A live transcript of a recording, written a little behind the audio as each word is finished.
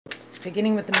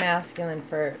beginning with the masculine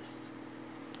first.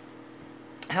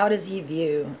 How does he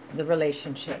view the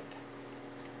relationship?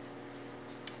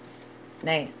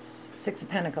 Nice. Six of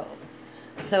Pentacles.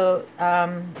 So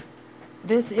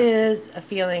this is a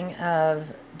feeling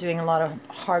of doing a lot of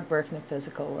hard work in the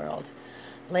physical world,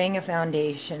 laying a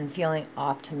foundation, feeling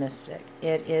optimistic.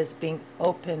 It is being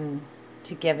open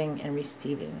to giving and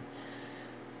receiving.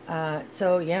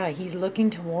 So yeah, he's looking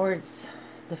towards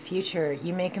the future.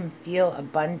 You make him feel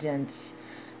abundant.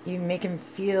 You make him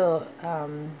feel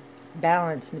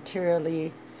balanced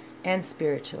materially and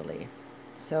spiritually.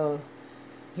 So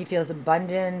he feels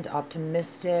abundant,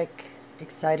 optimistic,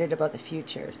 excited about the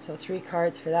future. So 3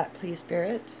 cards for that, please,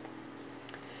 Spirit.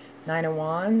 9 of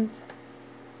Wands,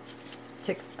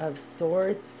 6 of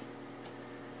Swords,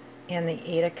 and the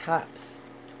 8 of Cups.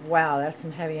 Wow, that's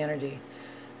some heavy energy.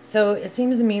 So it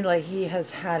seems to me like he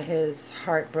has had his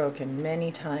heart broken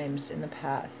many times in the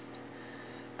past.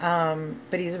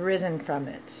 But he's risen from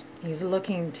it. He's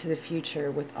looking to the future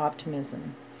with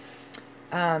optimism.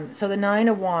 So the 9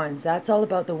 of Wands, that's all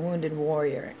about the wounded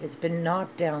warrior. It's been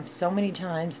knocked down so many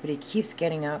times, but he keeps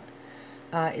getting up.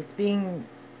 It's being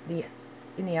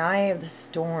in the eye of the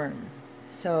storm.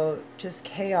 So just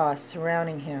chaos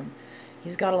surrounding him.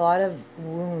 He's got a lot of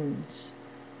wounds,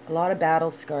 a lot of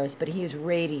battle scars, but he's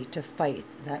ready to fight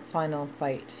that final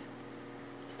fight.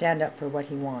 Stand up for what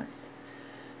he wants.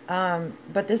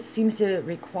 But this seems to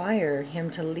require him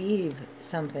to leave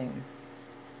something,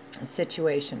 a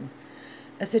situation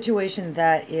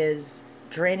that is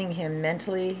draining him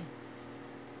mentally,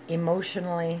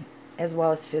 emotionally, as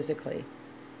well as physically.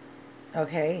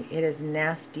 Okay, it is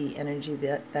nasty energy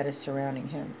that is surrounding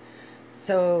him.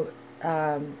 So,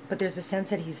 but there's a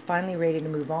sense that he's finally ready to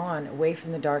move on away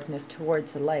from the darkness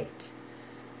towards the light.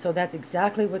 So that's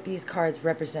exactly what these cards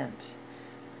represent.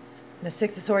 The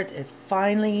 6 of Swords is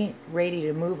finally ready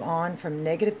to move on from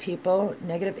negative people,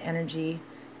 negative energy,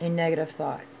 and negative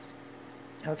thoughts.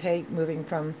 Okay, moving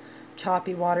from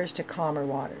choppy waters to calmer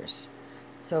waters.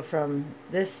 So from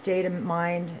this state of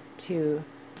mind to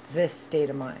this state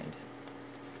of mind.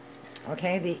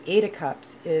 Okay, the 8 of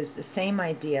Cups is the same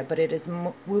idea, but it is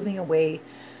moving away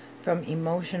from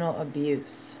emotional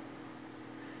abuse.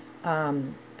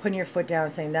 Putting your foot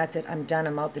down, saying, that's it, I'm done,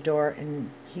 I'm out the door,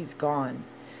 and he's gone.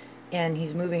 And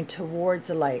he's moving towards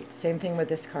the light. Same thing with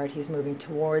this card, he's moving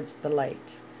towards the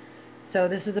light. So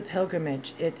this is a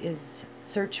pilgrimage. It is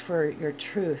search for your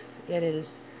truth. It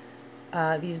is,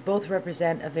 these both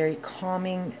represent a very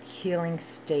calming, healing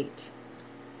state.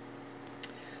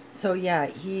 So yeah,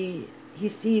 he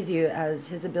sees you as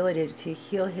his ability to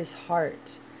heal his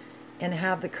heart and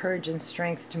have the courage and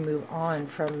strength to move on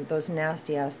from those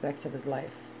nasty aspects of his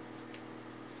life.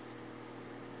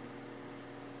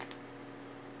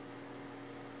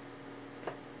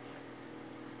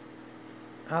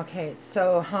 Okay,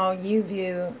 so how you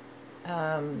view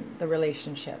the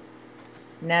relationship.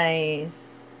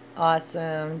 Nice.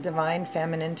 Awesome. Divine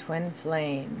Feminine Twin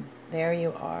Flame. There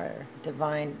you are.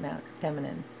 Divine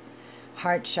Feminine.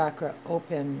 Heart chakra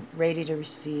open, ready to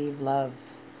receive love.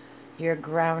 You're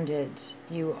grounded.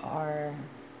 You are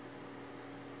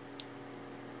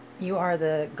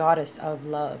the goddess of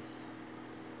love.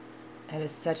 It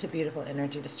is such a beautiful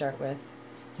energy to start with.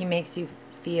 He makes you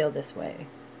feel this way.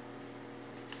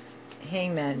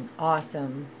 Hangman,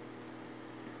 awesome.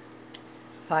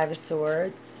 5 of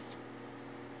Swords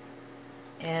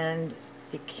and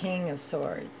the King of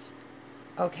Swords.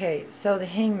 Okay, so the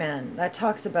Hangman, that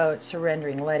talks about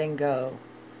surrendering, letting go,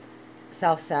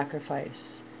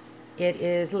 self-sacrifice. It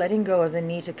is letting go of the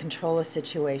need to control a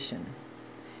situation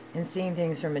and seeing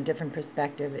things from a different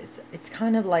perspective. It's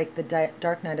kind of like the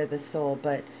dark night of the soul,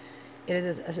 but it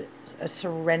is a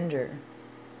surrender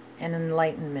and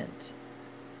enlightenment.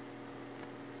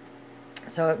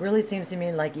 So it really seems to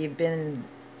me like you've been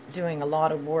doing a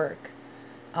lot of work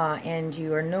and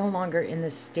you are no longer in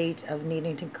the state of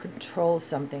needing to control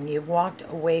something. You've walked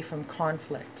away from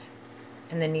conflict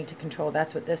and the need to control.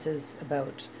 That's what this is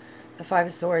about. The 5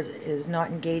 of Swords is not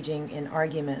engaging in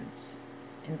arguments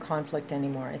and conflict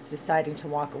anymore. It's deciding to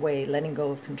walk away, letting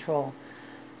go of control.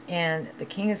 And the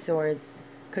King of Swords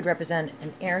could represent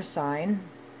an air sign,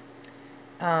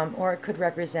 or it could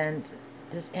represent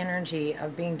this energy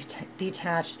of being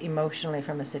detached emotionally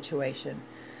from a situation.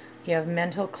 You have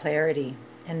mental clarity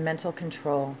and mental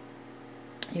control.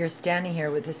 You're standing here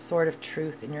with this sword of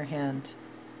truth in your hand,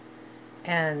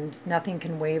 and nothing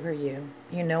can waver you.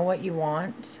 You know what you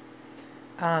want.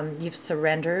 You've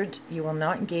surrendered. You will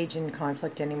not engage in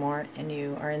conflict anymore, and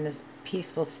you are in this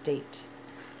peaceful state.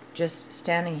 Just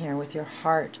standing here with your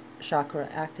heart chakra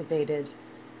activated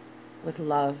with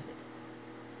love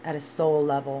at a soul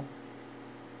level.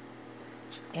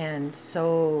 and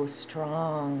so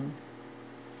strong.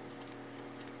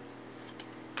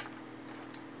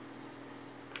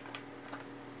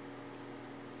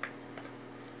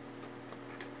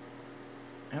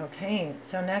 Okay,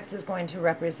 so next is going to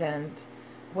represent,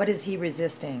 what is he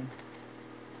resisting?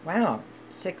 Wow,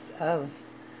 6 of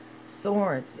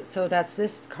Swords. So that's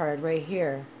this card right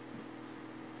here.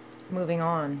 Moving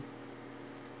on.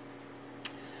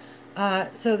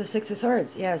 So the 6 of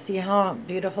Swords. Yeah, see how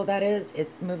beautiful that is?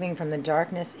 It's moving from the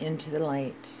darkness into the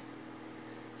light.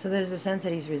 So there's a sense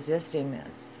that he's resisting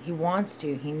this. He wants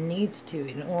to, he needs to,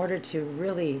 in order to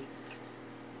really,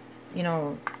 you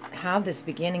know, have this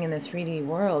beginning in the 3D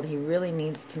world. He really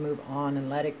needs to move on and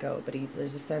let it go. But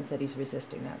there's a sense that he's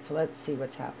resisting that. So let's see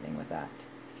what's happening with that.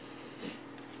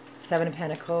 7 of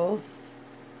Pentacles,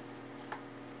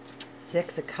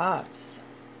 6 of Cups,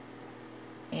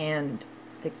 and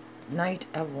the Knight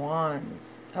of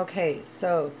Wands. Okay,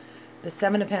 so the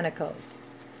 7 of Pentacles.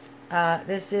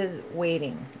 This is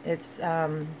waiting. It's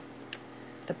the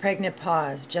pregnant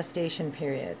pause, gestation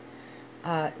period.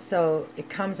 So it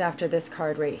comes after this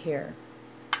card right here,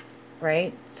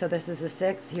 right? So this is a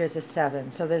 6, here's a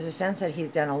 7. So there's a sense that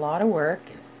he's done a lot of work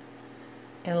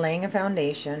in laying a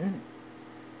foundation,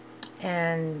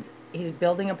 and he's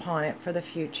building upon it for the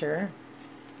future.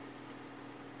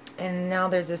 And now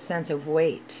there's a sense of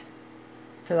wait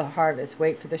for the harvest,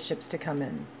 wait for the ships to come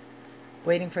in,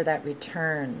 waiting for that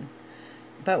return.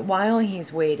 But while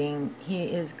he's waiting, he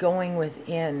is going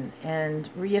within and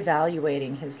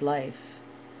reevaluating his life.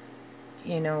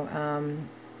 You know,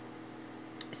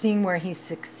 seeing where he's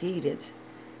succeeded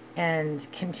and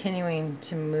continuing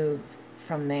to move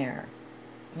from there.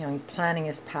 You know, he's planning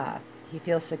his path. He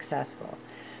feels successful.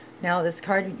 Now, this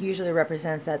card usually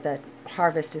represents that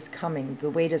harvest is coming.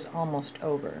 The wait is almost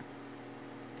over.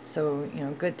 So, you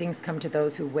know, good things come to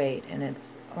those who wait, and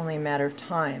it's only a matter of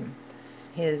time.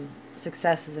 His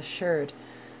success is assured.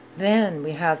 Then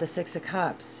we have the 6 of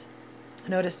Cups.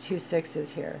 Notice 2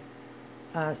 6s here.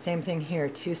 Same thing here,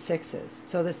 2 6s.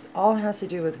 So this all has to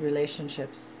do with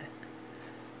relationships,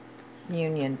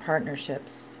 union,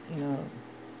 partnerships, you know.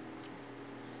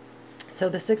 So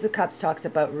the 6 of Cups talks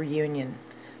about reunion.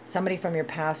 Somebody from your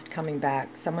past coming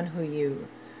back, someone who you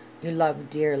love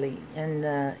dearly, and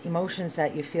the emotions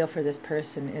that you feel for this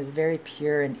person is very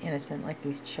pure and innocent, like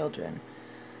these children.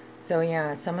 So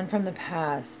yeah, someone from the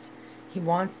past. He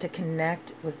wants to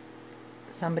connect with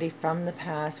somebody from the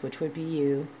past, which would be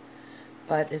you,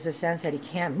 but there's a sense that he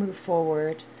can't move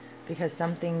forward because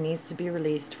something needs to be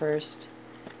released first,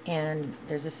 and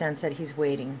there's a sense that he's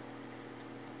waiting.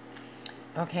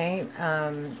 Okay,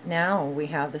 now we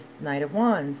have the Knight of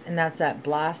Wands, and that's that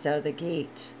blast out of the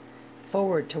gate,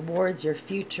 forward towards your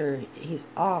future. He's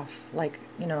off like,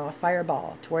 you know, a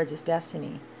fireball towards his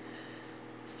destiny.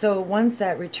 So once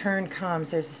that return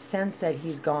comes, there's a sense that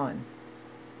he's gone.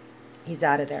 He's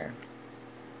out of there,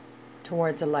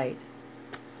 towards the light,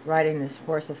 riding this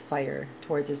horse of fire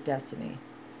towards his destiny.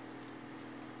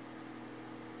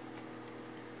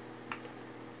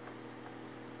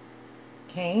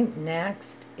 Okay,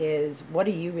 next is, what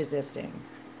are you resisting?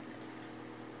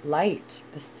 Light,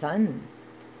 the sun.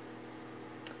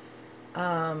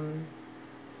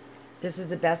 This is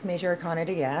the best major arcana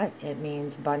to get. It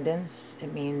means abundance.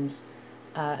 It means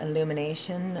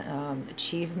illumination,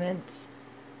 achievement.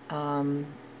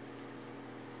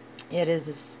 It is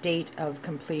a state of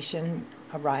completion,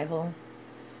 arrival.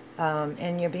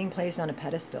 And you're being placed on a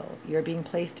pedestal. You're being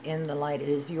placed in the light. It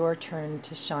is your turn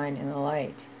to shine in the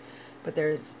light. But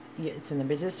it's in the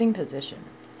resisting position.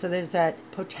 So there's that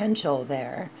potential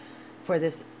there for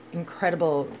this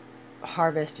incredible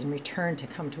harvest and return to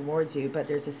come towards you, but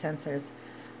there's a sense there's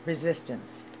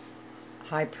resistance.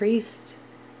 High Priest.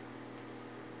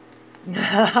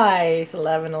 Nice.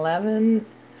 1111.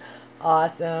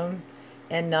 Awesome.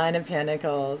 And 9 of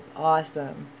Pentacles.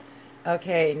 Awesome.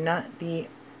 Okay, not the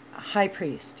High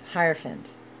Priest,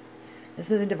 Hierophant.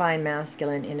 This is the divine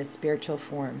masculine in a spiritual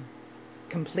form.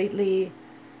 Completely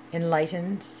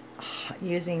enlightened,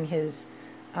 using his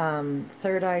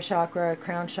third eye chakra,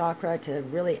 crown chakra, to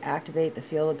really activate the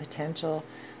field of potential,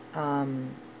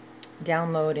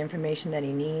 download information that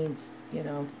he needs, you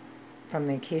know, from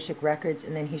the Akashic records,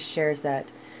 and then he shares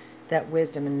that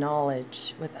wisdom and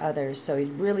knowledge with others. So he's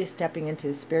really stepping into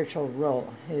his spiritual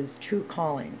role, his true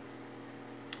calling.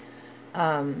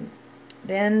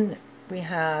 Then we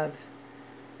have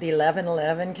the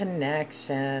 1111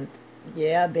 connection.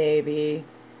 Yeah, baby.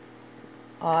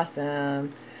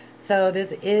 Awesome. So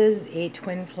this is a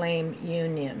twin flame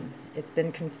union. It's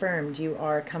been confirmed. You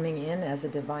are coming in as a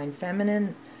divine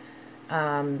feminine.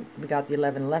 We got the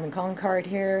 1111 calling card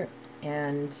here,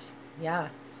 and Yeah,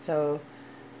 so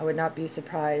I would not be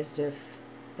surprised if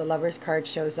the Lover's card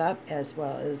shows up as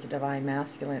well as the Divine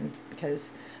Masculine,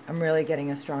 because I'm really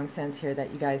getting a strong sense here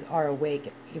that you guys are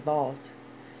awake, evolved,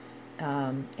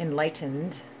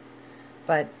 enlightened.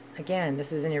 But again,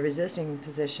 this is in your resisting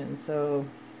position, so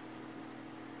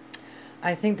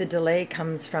I think the delay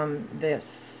comes from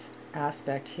this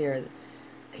aspect here.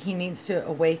 He needs to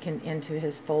awaken into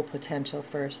his full potential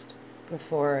first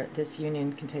before this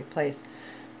union can take place.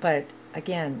 But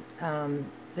again,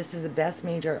 this is the best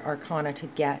major arcana to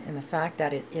get, and the fact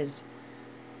that it is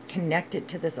connected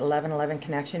to this 1111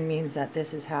 connection means that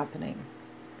this is happening.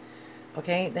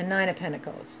 Okay, the Nine of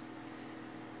Pentacles.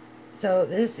 So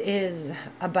this is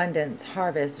abundance,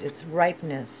 harvest, it's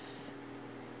ripeness.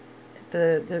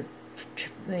 The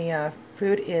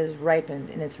fruit is ripened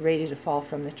and it's ready to fall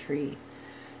from the tree.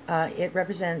 It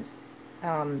represents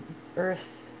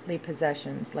earthly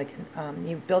possessions, like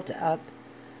you've built up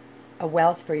a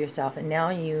wealth for yourself, and now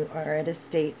you are at a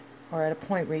state or at a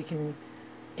point where you can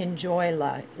enjoy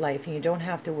life and you don't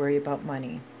have to worry about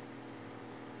money.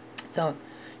 So,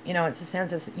 you know, it's a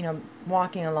sense of, you know,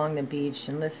 walking along the beach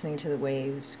and listening to the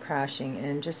waves crashing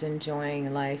and just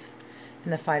enjoying life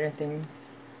and the finer things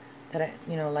that,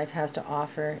 you know, life has to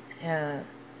offer.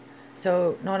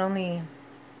 So not only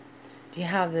do you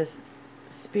have this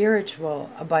spiritual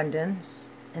abundance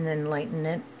and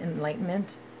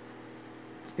enlightenment,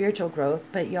 spiritual growth,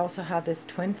 but you also have this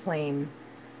twin flame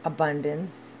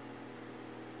abundance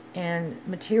and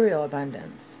material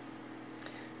abundance.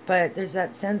 But there's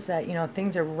that sense that, you know,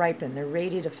 things are ripened, they're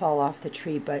ready to fall off the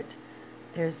tree, but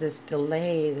there's this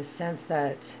delay, the sense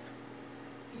that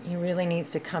he really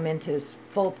needs to come into his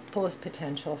fullest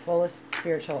potential, fullest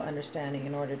spiritual understanding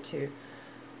in order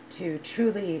to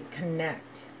truly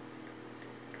connect.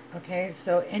 Okay,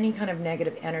 so any kind of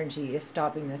negative energy is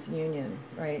stopping this union,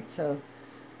 right? So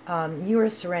you are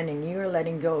surrendering, you are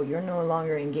letting go, you're no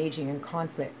longer engaging in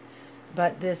conflict.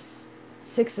 But this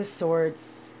Six of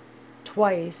Swords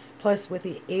twice, plus with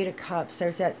the Eight of Cups,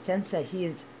 there's that sense that he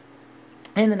is,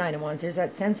 and the Nine of Wands, there's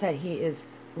that sense that he is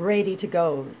ready to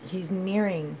go. He's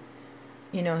nearing,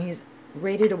 you know, he's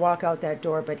ready to walk out that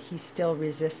door, but he's still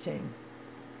resisting.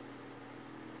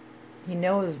 He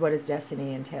knows what his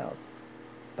destiny entails,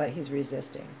 but he's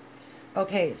resisting.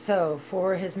 Okay, so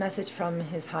for his message from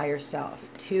his higher self,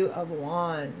 Two of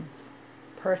Wands,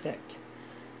 perfect.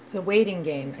 The waiting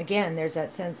game, again, there's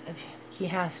that sense of he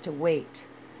has to wait.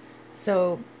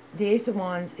 So the Ace of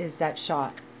Wands is that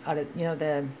shot out of, you know,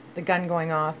 the gun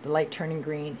going off, the light turning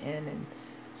green, and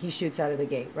he shoots out of the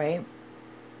gate, right?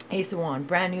 Ace of Wands,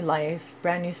 brand new life,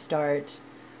 brand new start,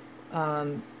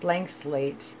 blank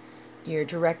slate. You're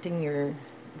directing your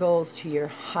goals to your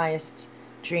highest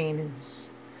dreams.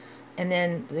 And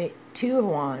then the Two of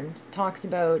Wands talks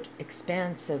about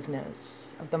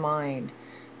expansiveness of the mind,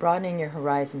 broadening your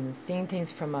horizons, seeing things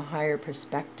from a higher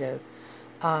perspective,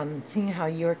 seeing how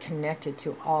you're connected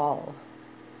to all.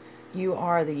 You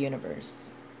are the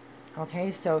universe.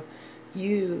 Okay, so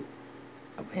you,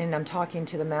 and I'm talking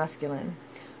to the masculine,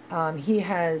 he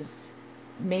has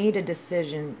made a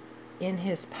decision in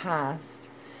his past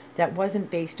that wasn't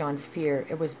based on fear.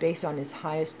 It was based on his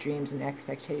highest dreams and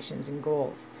expectations and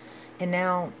goals. And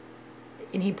now,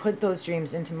 and he put those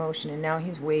dreams into motion, and now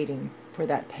he's waiting for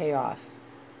that payoff,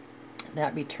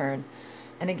 that return.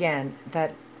 And again,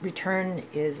 that return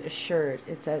is assured.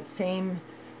 It's that same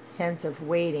sense of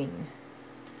waiting.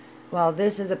 Well,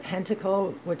 this is a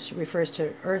pentacle, which refers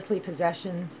to earthly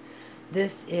possessions.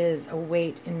 This is a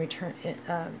wait in return,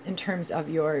 in terms of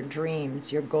your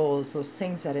dreams, your goals, those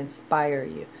things that inspire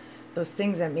you, those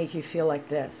things that make you feel like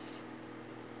this,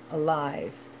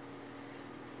 alive.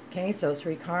 Okay, so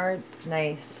 3 cards,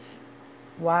 nice.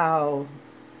 Wow,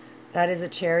 that is a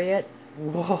Chariot.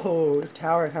 Whoa,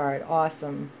 Tower card,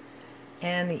 awesome.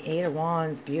 And the Eight of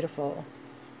Wands, beautiful.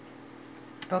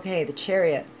 Okay, the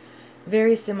Chariot,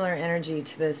 very similar energy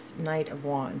to this Knight of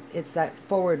Wands. It's that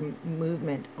forward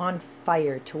movement, on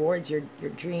fire towards your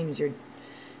dreams, your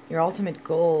ultimate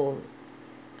goal,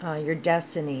 your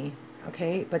destiny.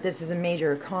 Okay, but this is a major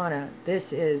arcana.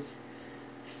 This is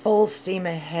full steam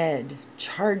ahead,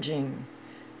 charging,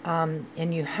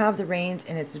 and you have the reins,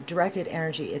 and it's directed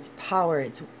energy, it's power,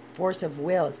 it's force of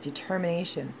will, it's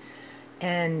determination,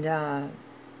 and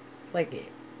like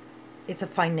it's a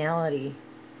finality.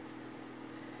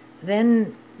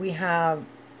 Then we have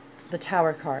the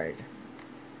Tower card.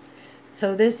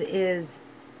 So this is,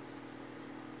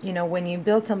 you know, when you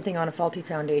build something on a faulty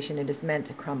foundation, it is meant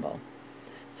to crumble.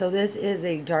 So this is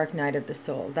a dark night of the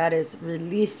soul. That is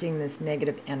releasing this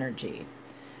negative energy.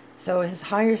 So his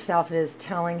higher self is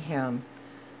telling him,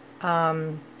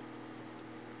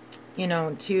 you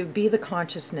know, to be the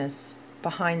consciousness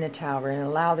behind the tower and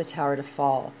allow the tower to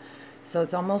fall. So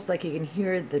it's almost like you can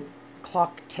hear the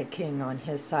clock ticking on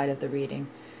his side of the reading.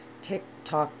 Tick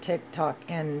tock, tick tock.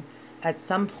 And at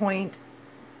some point,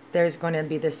 there's going to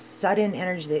be this sudden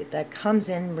energy that comes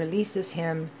in, releases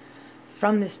him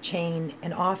from this chain,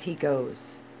 and off he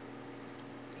goes.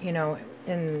 You know,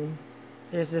 and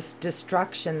there's this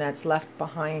destruction that's left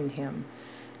behind him.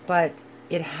 But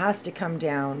it has to come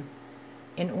down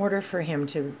in order for him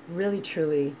to really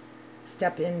truly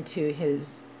step into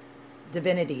his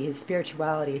divinity, his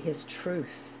spirituality, his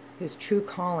truth, his true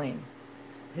calling,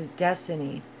 his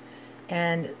destiny.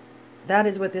 And that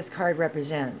is what this card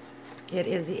represents. It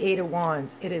is the Eight of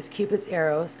Wands. It is Cupid's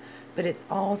arrows, but it's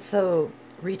also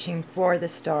reaching for the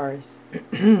stars.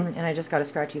 And I just got a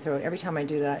scratchy throat. Every time I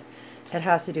do that, it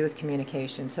has to do with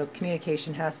communication. So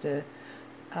communication has to,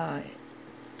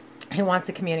 he wants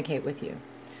to communicate with you.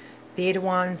 The Eight of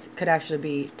Wands could actually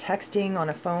be texting on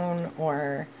a phone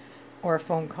or a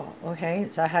phone call. Okay,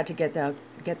 so I had to get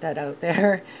that out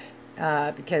there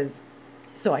because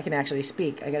so I can actually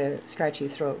speak. I got a scratchy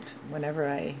throat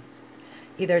whenever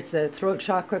either it's the throat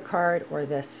chakra card or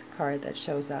this card that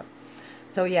shows up.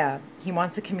 So yeah, he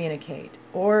wants to communicate,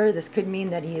 or this could mean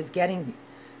that he is getting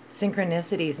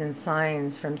synchronicities and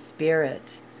signs from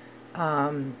spirit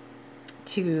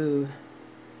to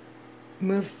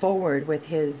move forward with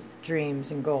his dreams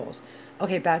and goals.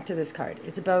 Okay, back to this card.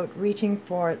 It's about reaching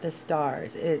for the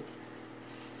stars. It's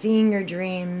seeing your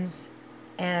dreams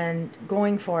and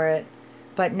going for it,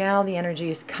 but now the energy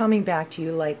is coming back to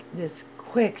you like this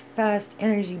quick, fast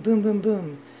energy, boom, boom,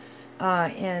 boom.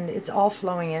 And it's all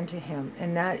flowing into him.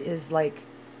 And that is like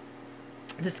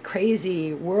this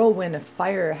crazy whirlwind of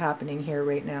fire happening here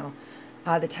right now.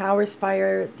 The Tower is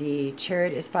fire, the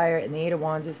Chariot is fire, and the Eight of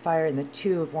Wands is fire, and the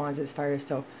Two of Wands is fire.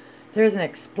 So there's an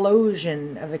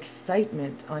explosion of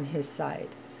excitement on his side.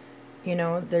 You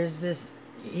know, there's this,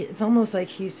 it's almost like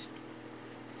he's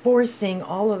forcing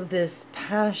all of this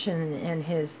passion and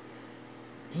his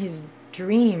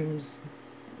dreams.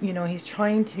 You know, he's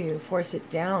trying to force it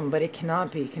down, but it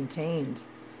cannot be contained.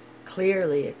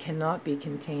 Clearly, it cannot be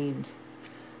contained.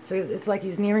 So it's like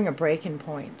he's nearing a breaking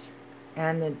point.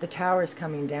 And the tower is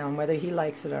coming down, whether he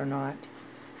likes it or not.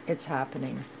 It's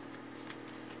happening.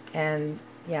 And,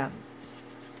 yeah.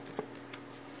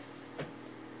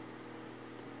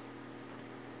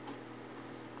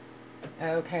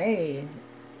 Okay.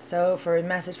 So, for a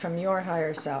message from your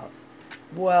higher self.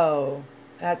 Whoa.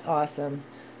 That's awesome.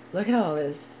 Look at all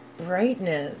this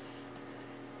brightness.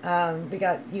 You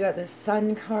got the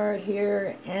sun card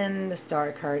here and the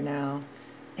star card now.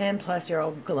 And plus you're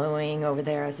all glowing over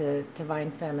there as a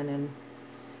divine feminine.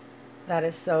 That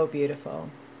is so beautiful.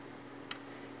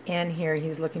 And here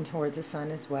he's looking towards the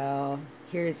sun as well.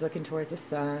 Here he's looking towards the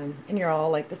sun. And you're all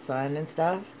like the sun and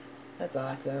stuff. That's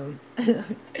awesome.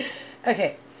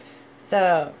 Okay.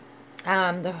 So,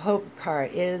 the hope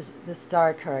card is the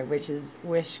star card, which is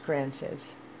wish granted.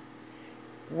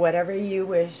 Whatever you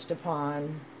wished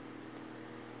upon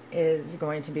is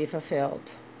going to be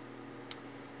fulfilled.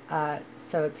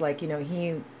 So it's like, you know,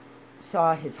 he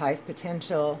saw his highest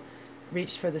potential,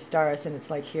 reached for the stars, and it's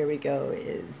like, here we go,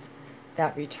 is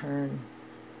that return,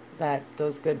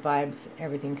 those good vibes,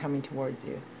 everything coming towards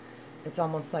you. It's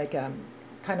almost like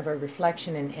kind of a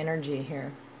reflection in energy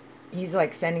here. He's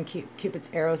like sending Cupid's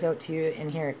arrows out to you,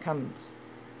 and here it comes.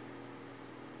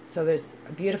 So there's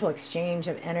a beautiful exchange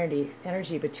of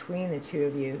energy between the two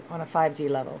of you on a 5D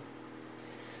level.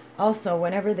 Also,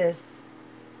 whenever this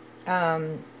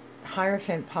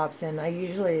Hierophant pops in, I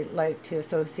usually like to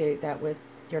associate that with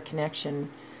your connection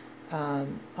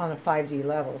on a 5D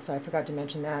level. So I forgot to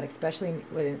mention that, especially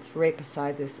when it's right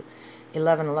beside this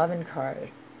 1111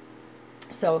 card.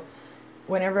 So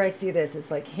whenever I see this,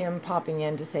 it's like him popping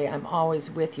in to say, I'm always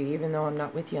with you, even though I'm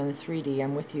not with you on the 3D,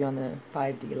 I'm with you on the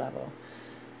 5D level.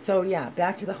 So yeah,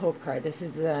 back to the hope card. This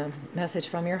is a message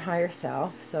from your higher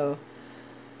self. So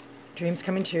dreams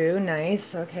coming true,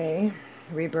 nice, okay.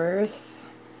 Rebirth.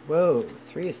 Whoa,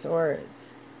 3 of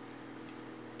Swords.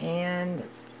 And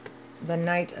the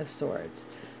Knight of Swords.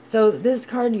 So this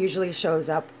card usually shows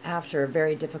up after a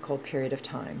very difficult period of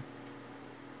time.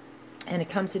 And it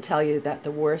comes to tell you that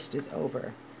the worst is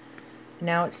over.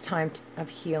 Now it's time of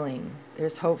healing.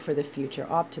 There's hope for the future,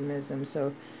 optimism.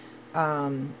 So,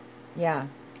 yeah,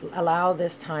 allow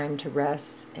this time to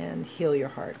rest and heal your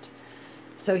heart.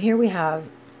 So here we have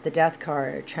the Death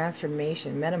card,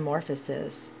 transformation,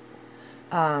 metamorphosis.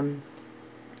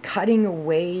 Cutting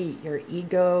away your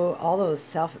ego, all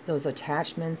those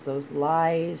attachments, those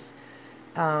lies,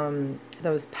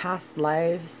 those past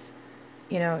lives,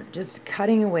 you know, just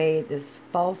cutting away this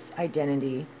false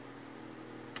identity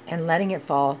and letting it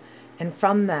fall. And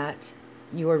from that,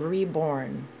 you are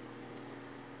reborn,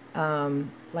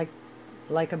 like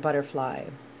a butterfly,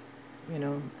 you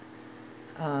know.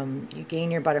 You gain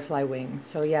your butterfly wings.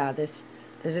 So yeah, there's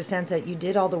a sense that you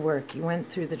did all the work. You went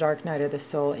through the dark night of the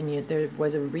soul, and there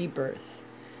was a rebirth.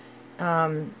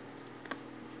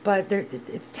 But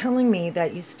it's telling me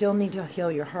that you still need to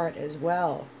heal your heart as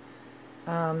well.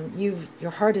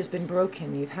 Your heart has been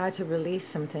broken. You've had to release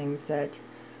some things that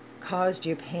caused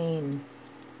you pain.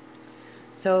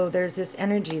 So there's this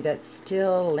energy that's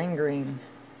still lingering.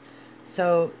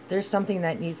 So there's something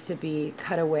that needs to be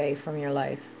cut away from your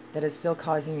life that is still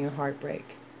causing you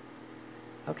heartbreak.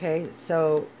 Okay,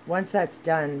 so once that's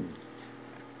done,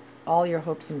 all your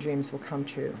hopes and dreams will come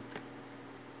true.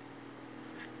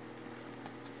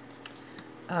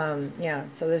 Yeah,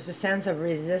 so there's a sense of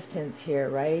resistance here,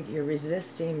 right? You're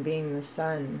resisting being the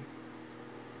sun.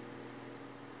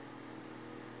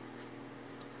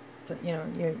 So, you know,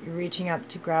 you're reaching up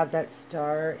to grab that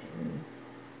star, and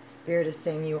Spirit is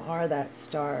saying you are that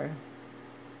star.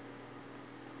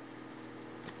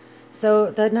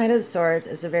 So the Knight of Swords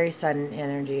is a very sudden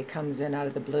energy. It comes in out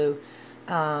of the blue.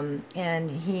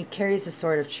 And he carries the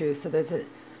sword of truth. So there's a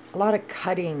lot of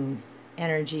cutting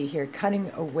energy here,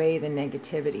 cutting away the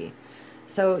negativity.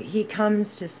 So he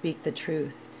comes to speak the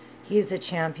truth. He is a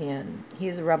champion. He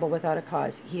is a rebel without a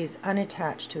cause. He is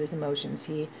unattached to his emotions.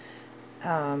 He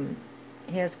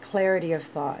has clarity of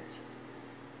thought.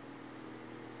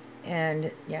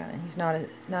 And yeah, he's not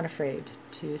afraid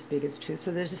to speak his truth.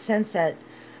 So there's a sense that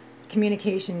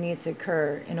communication needs to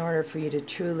occur in order for you to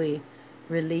truly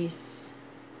release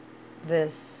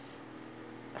this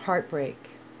heartbreak.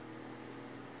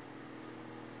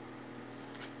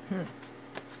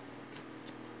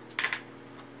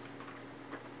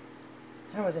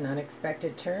 That was an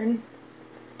unexpected turn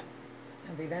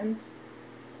of events.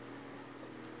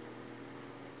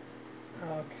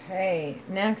 Okay,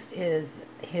 next is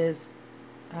his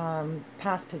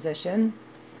past position.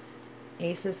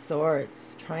 Ace of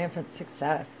Swords, triumphant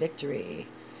success, victory.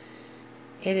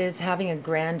 It is having a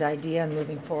grand idea and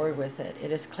moving forward with it.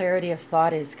 It is clarity of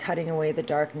thought. It is cutting away the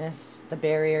darkness, the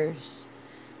barriers,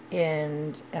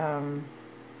 and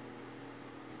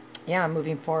yeah,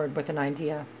 moving forward with an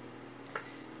idea.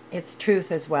 It's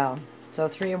truth as well. So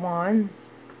 3 of Wands,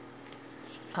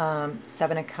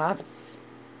 7 of Cups,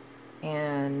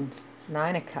 and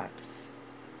 9 of Cups.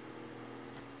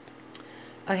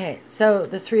 Okay, so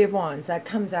the 3 of Wands, that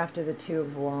comes after the 2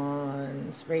 of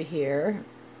Wands right here.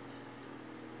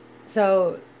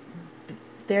 So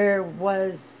there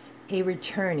was a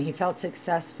return. He felt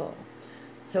successful.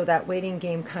 So that waiting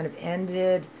game kind of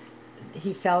ended.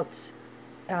 He felt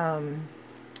the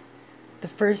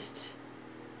first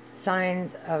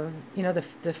signs of, you know,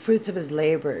 the fruits of his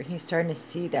labor. He's starting to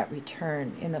see that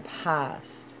return in the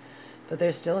past. But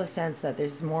there's still a sense that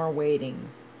there's more waiting.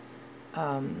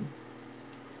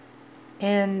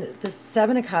 And the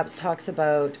 7 of Cups talks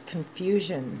about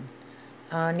confusion,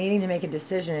 needing to make a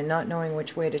decision and not knowing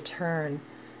which way to turn.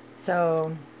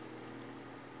 So,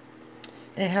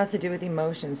 and it has to do with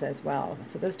emotions as well.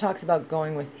 So this talks about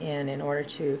going within in order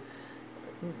to,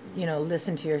 you know,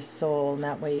 listen to your soul, and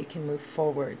that way you can move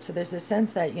forward. So there's a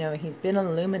sense that, you know, he's been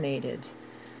illuminated,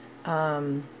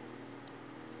 but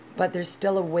there's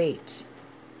still a weight.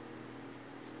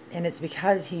 And it's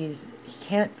because he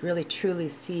can't really truly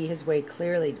see his way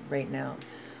clearly right now.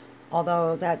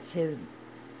 Although that's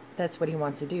what he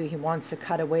wants to do. He wants to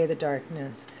cut away the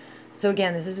darkness. So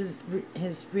again, this is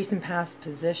his recent past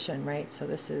position, right? So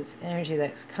this is energy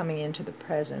that's coming into the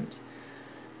present.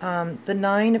 The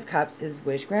 9 of Cups is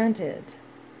wish granted.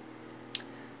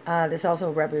 This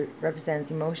also represents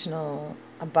emotional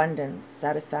abundance,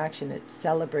 satisfaction. It's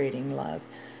celebrating love.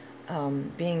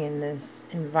 Being in this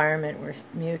environment where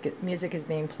music is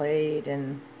being played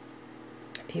and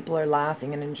people are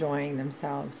laughing and enjoying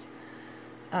themselves.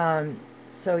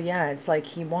 So yeah, it's like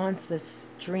he wants this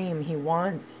dream. He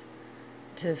wants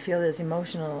to feel this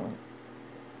emotional,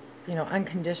 you know,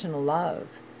 unconditional love.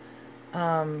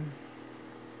 But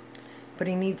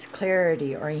he needs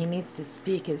clarity, or he needs to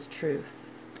speak his truth.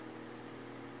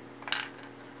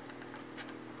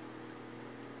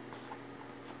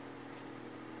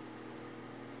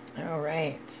 All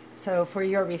right, so for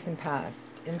your recent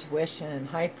past, intuition,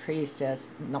 High Priestess,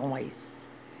 nice.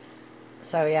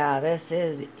 So yeah, this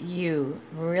is you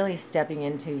really stepping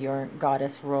into your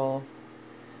goddess role,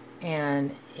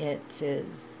 and it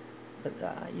is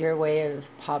your way of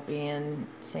popping in,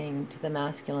 saying to the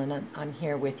masculine, I'm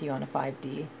here with you on a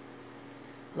 5D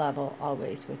level,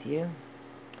 always with you.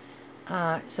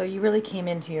 So you really came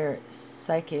into your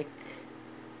psychic,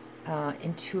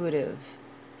 intuitive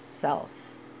self.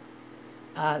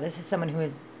 This is someone who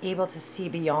is able to see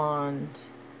beyond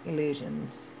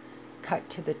illusions, cut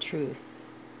to the truth,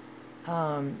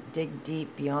 dig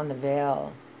deep beyond the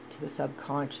veil to the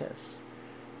subconscious,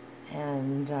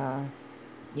 and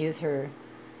use her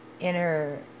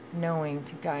inner knowing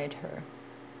to guide her.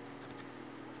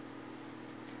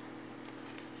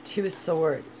 Two of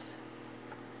Swords,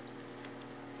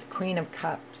 the Queen of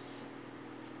Cups,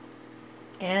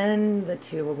 and the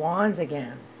Two of Wands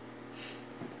again.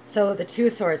 So the two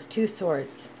swords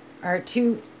are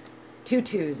two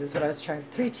twos is what I was trying to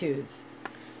say, 3 twos.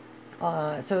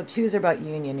 So twos are about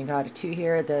union. You got a 2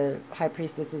 here, the High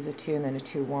Priestess is a 2, and then a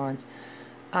 2 wands.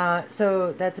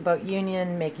 So that's about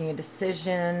union, making a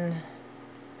decision.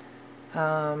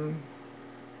 Yeah,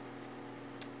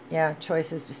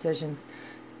 choices, decisions.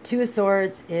 2 of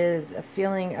Swords is a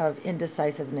feeling of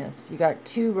indecisiveness. You got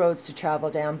 2 roads to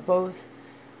travel down. Both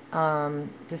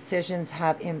decisions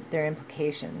have their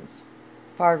implications,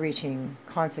 far-reaching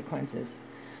consequences.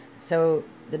 So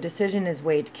the decision is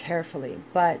weighed carefully,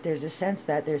 but there's a sense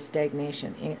that there's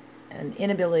stagnation, an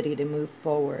inability to move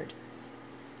forward.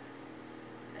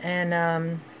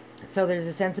 And so there's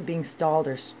a sense of being stalled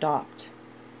or stopped.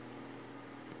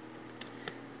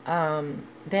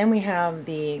 Then we have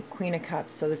the Queen of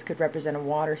Cups, so this could represent a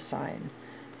water sign,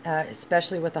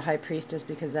 especially with the High Priestess,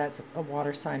 because that's a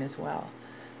water sign as well.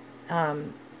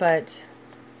 But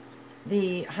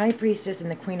the High Priestess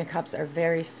and the Queen of Cups are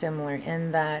very similar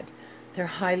in that they're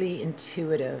highly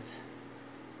intuitive.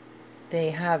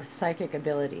 They have psychic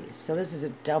abilities. So this is a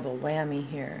double whammy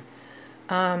here.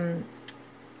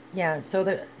 Yeah, so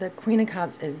the Queen of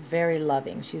Cups is very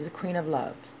loving. She's a queen of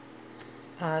love.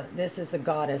 This is the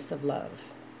goddess of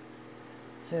love.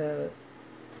 So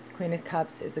Queen of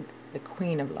Cups is the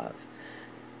queen of love.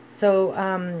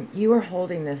 So you are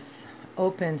holding this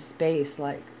open space,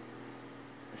 like,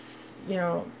 you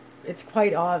know, it's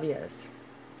quite obvious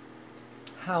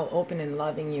how open and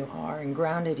loving you are and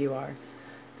grounded you are.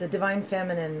 The Divine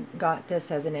Feminine got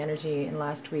this as an energy in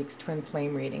last week's Twin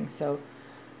Flame reading. So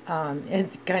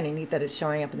it's kind of neat that it's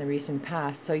showing up in the recent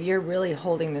past. So you're really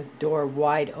holding this door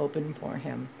wide open for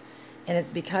him. And it's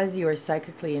because you are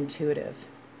psychically intuitive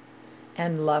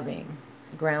and loving,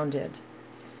 grounded.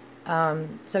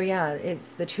 So yeah,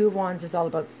 it's the Two of Wands is all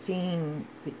about seeing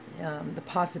the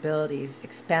possibilities,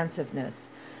 expansiveness,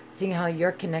 seeing how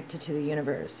you're connected to the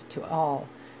universe, to all,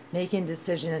 making a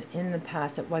decision in the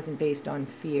past that wasn't based on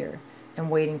fear and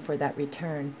waiting for that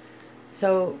return.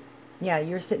 So yeah,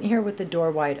 you're sitting here with the door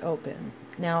wide open.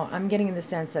 Now, I'm getting the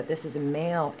sense that this is a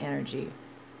male energy.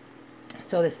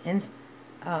 So this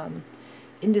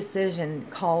indecision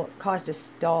caused a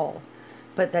stall,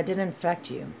 but that didn't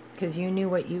affect you because you knew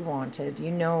what you wanted.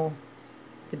 You know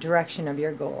the direction of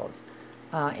your goals.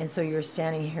 And so you're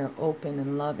standing here open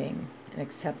and loving and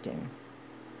accepting.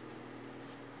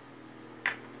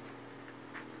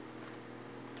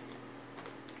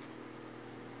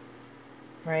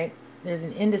 Right? There's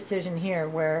an indecision here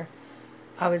where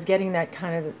I was getting that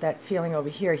kind of that feeling over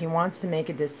here. He wants to make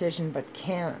a decision but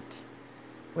can't.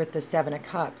 With the Seven of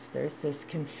Cups, there's this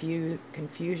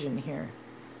confusion here.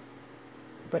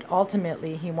 But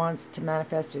ultimately, he wants to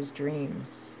manifest his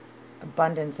dreams,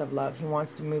 abundance of love. He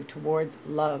wants to move towards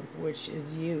love, which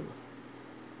is you.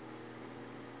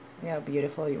 Yeah, how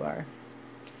beautiful you are.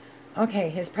 Okay,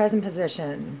 his present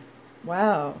position.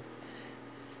 Wow.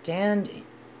 Stand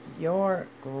your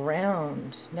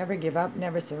ground. Never give up,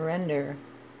 never surrender.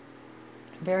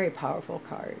 Very powerful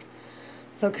card.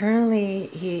 So currently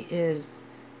he is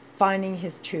finding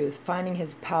his truth, finding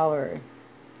his power,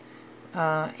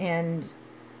 and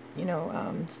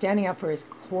standing up for his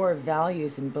core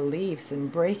values and beliefs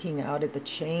and breaking out of the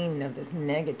chain of this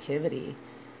negativity.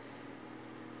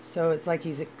 So it's like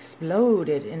he's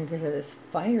exploded into this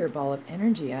fireball of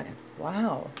energy.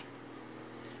 Wow.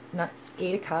 Not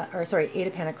Eight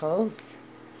of Pentacles.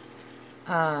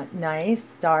 Nice.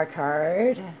 Star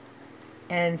card.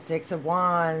 And Six of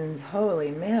Wands.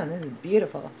 Holy man, this is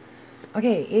beautiful.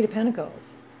 Okay, Eight of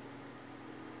Pentacles.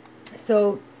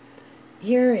 So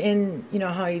here in,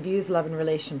 how he views love and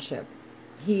relationship,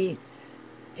 he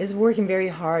is working very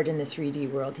hard in the 3D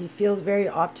world. He feels very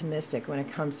optimistic when it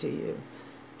comes to you.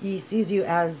 He sees you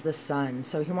as the sun,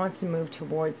 so he wants to move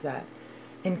towards that.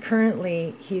 And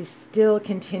currently, he's still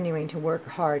continuing to work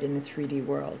hard in the 3D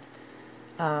world,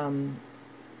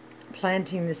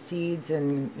 planting the seeds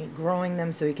and growing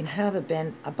them so he can have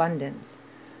abundance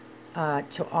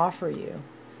to offer you.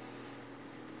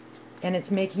 And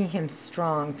it's making him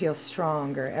strong, feel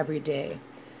stronger every day.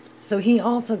 So he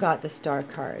also got the Star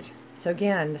card. So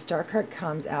again, the Star card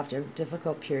comes after a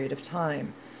difficult period of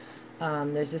time.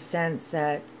 There's a sense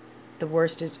that the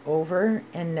worst is over,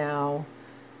 and now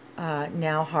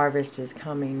harvest is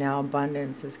coming. Now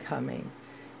abundance is coming,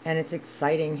 and it's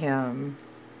exciting him,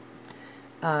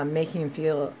 making him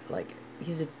feel like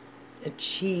he's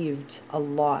achieved a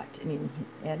lot. I mean,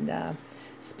 and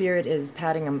Spirit is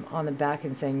patting him on the back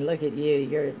and saying, "Look at you,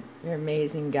 you're an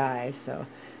amazing guy." So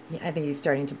I think he's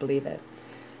starting to believe it.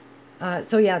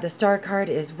 So yeah, the Star card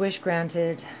is wish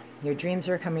granted. Your dreams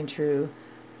are coming true.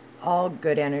 All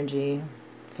good energy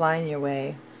flying your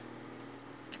way.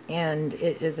 And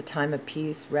it is a time of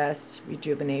peace, rest,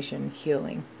 rejuvenation,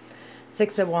 healing.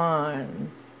 Six of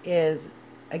Wands is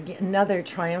again, another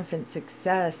triumphant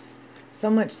success.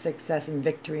 So much success and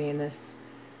victory in this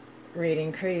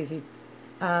reading. Crazy.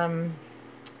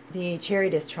 The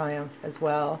Chariot is triumph as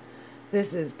well.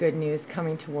 This is good news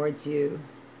coming towards you.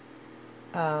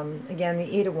 Again,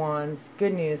 the Eight of Wands,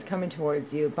 good news coming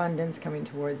towards you, abundance coming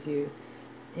towards you.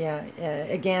 Yeah,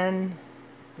 again,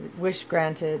 wish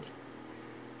granted.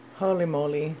 Holy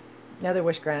moly, another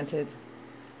wish granted.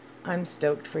 I'm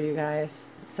stoked for you guys.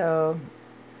 So,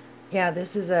 yeah,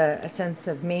 this is a sense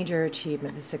of major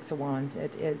achievement, the Six of Wands.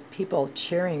 It is people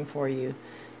cheering for you.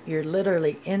 You're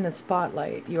literally in the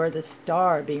spotlight. You're the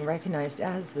star, being recognized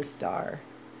as the star.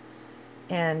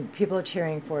 And people are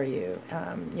cheering for you.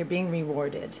 You're being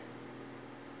rewarded.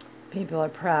 People are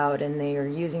proud, and they are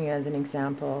using you as an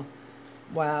example.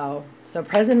 Wow. So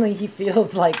presently he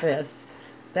feels like this.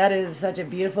 That is such a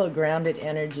beautiful, grounded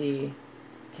energy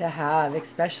to have,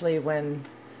 especially when,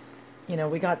 you know,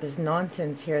 we got this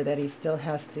nonsense here that he still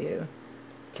has to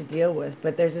deal with.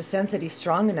 But there's a sense that he's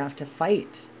strong enough to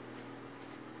fight.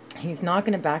 He's not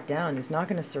going to back down. He's not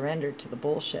going to surrender to the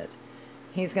bullshit.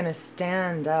 He's going to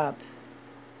stand up,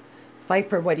 fight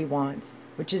for what he wants,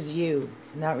 which is you.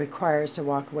 And that requires to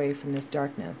walk away from this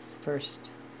darkness first,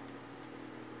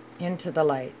 into the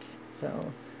light.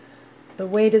 So the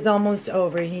wait is almost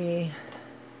over. He's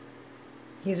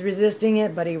resisting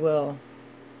it, but he will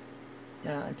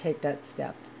take that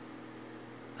step.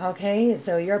 Okay,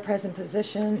 so your present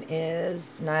position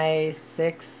is nice.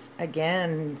 Six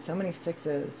again. So many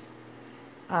sixes.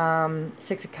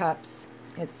 Six of Cups.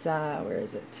 It's where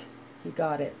is it? He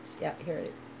got it. Yeah, here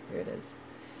it is.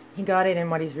 He got it in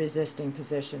what he's resisting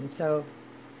position. So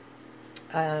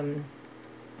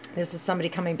this is somebody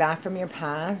coming back from your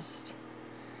past.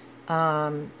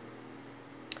 So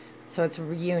it's a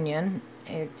reunion.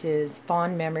 It is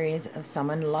fond memories of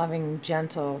someone, loving,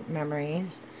 gentle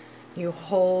memories. You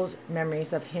hold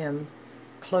memories of him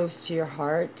close to your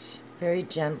heart, very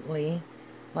gently,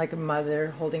 like a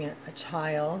mother holding a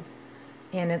child.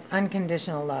 And it's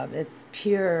unconditional love. It's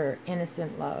pure,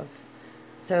 innocent love.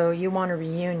 So you want a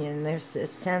reunion. There's a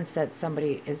sense that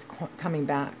somebody is coming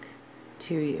back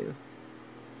to you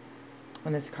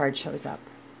when this card shows up.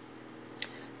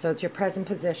 So it's your present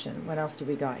position. What else do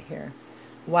we got here?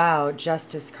 Wow,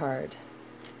 Justice card.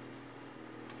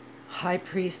 High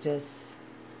Priestess.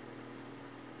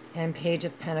 And Page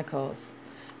of Pentacles.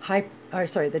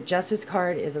 The Justice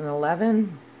card is an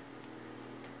 11.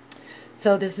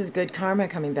 So this is good karma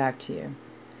coming back to you.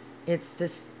 It's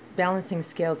this balancing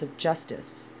scales of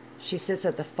justice. She sits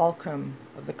at the fulcrum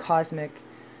of the cosmic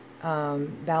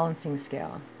balancing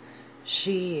scale.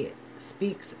 She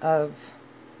speaks of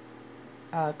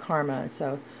karma.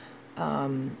 So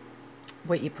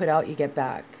what you put out, you get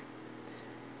back.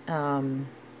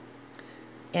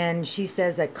 And she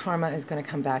says that karma is going to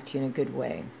come back to you in a good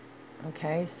way.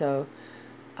 Okay, so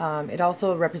it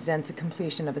also represents a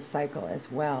completion of a cycle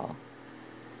as well.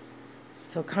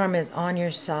 So karma is on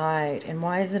your side. And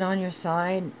why is it on your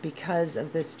side? Because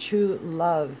of this true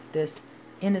love, this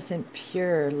innocent,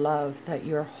 pure love that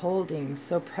you're holding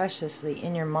so preciously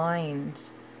in your mind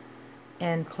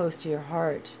and close to your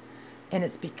heart. And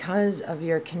it's because of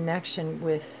your connection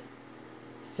with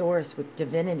Source, with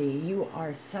divinity. You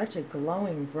are such a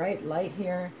glowing, bright light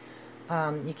here.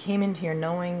 You came into your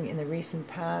knowing in the recent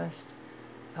past.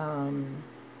 You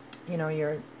know,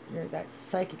 you're that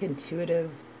psychic,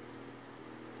 intuitive,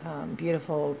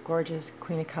 beautiful, gorgeous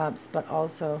Queen of Cups, but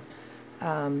also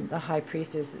the High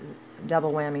Priestess is a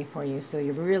double whammy for you. So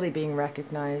you're really being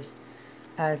recognized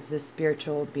as the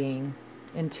spiritual being,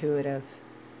 intuitive,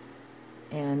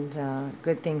 and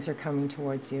good things are coming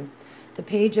towards you. The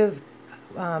Page of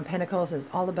Pentacles is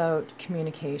all about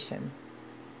communication.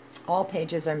 All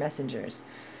pages are messengers.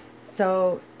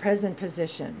 So present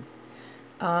position.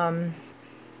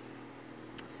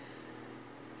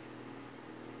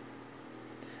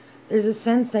 There's a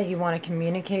sense that you want to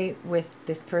communicate with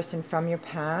this person from your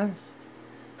past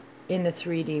in the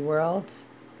 3D world.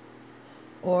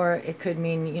 Or it could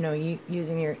mean, you know,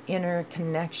 using your inner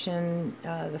connection,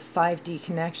 the 5D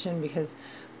connection, because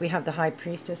we have the High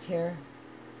Priestess here.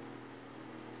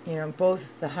 You know,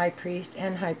 both the High Priest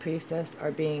and High Priestess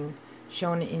are being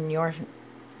shown in your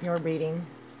reading.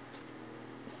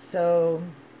 So,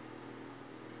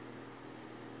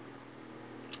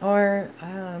 or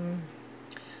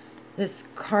this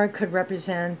card could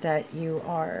represent that you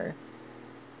are,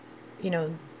 you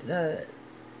know, the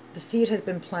seed has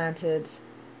been planted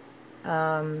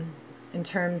in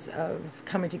terms of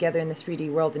coming together in the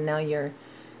 3D world, and now you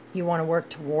want to work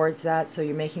towards that, so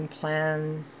you're making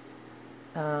plans,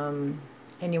 and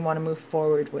you want to move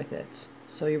forward with it.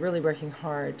 So you're really working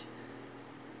hard.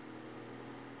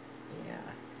 Yeah.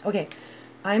 Okay,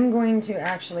 I'm going to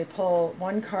actually pull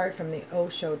one card from the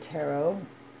Osho Tarot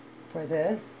for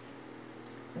this.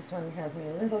 This one has me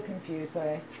a little confused,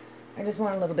 so I just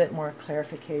want a little bit more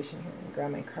clarification here. Let me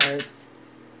grab my cards.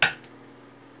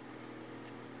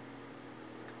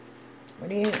 What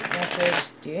message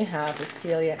do you have for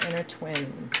Celia, inner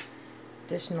twin?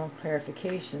 Additional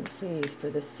clarification, please, for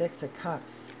the Six of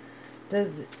Cups.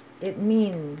 Does it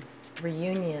mean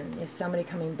reunion? Is somebody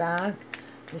coming back?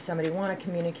 Does somebody want to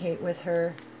communicate with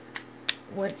her?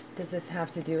 What does this have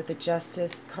to do with the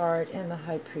Justice card and the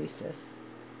High Priestess?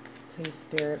 Please,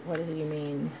 Spirit, what do you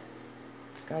mean?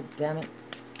 God damn it.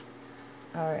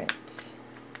 All right.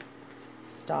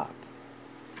 Stop.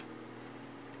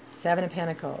 Seven of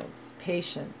Pentacles.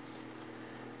 Patience.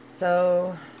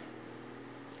 So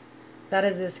that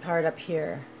is this card up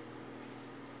here.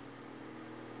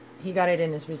 He got it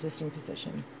in his resisting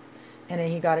position. And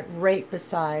then he got it right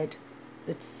beside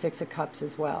the Six of Cups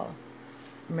as well.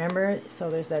 Remember? So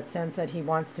there's that sense that he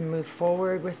wants to move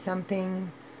forward with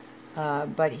something,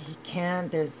 but he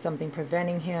can't. There's something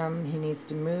preventing him. He needs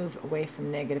to move away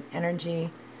from negative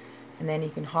energy, and then he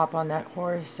can hop on that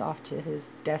horse off to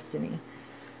his destiny.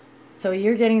 So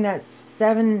you're getting that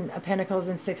Seven of Pentacles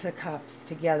and Six of Cups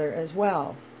together as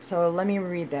well. So let me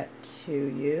read that to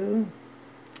you.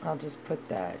 I'll just put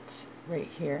that right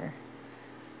here.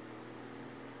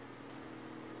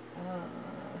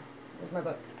 Where's my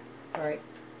book? Sorry.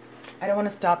 I don't want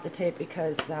to stop the tape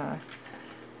because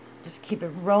just keep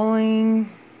it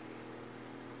rolling.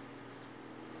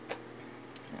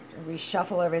 I have to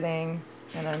reshuffle everything,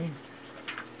 and I'm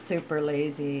super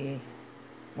lazy.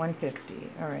 150.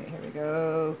 All right, here we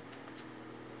go.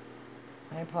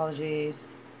 My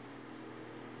apologies.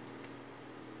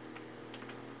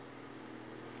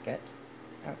 Good.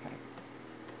 Okay.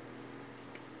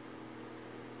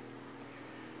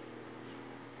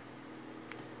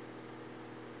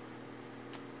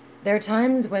 There are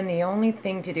times when the only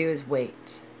thing to do is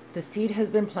wait. The seed has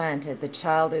been planted. The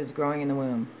child is growing in the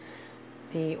womb.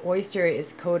 The oyster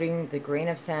is coating the grain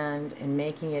of sand and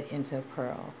making it into a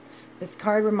pearl. This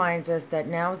card reminds us that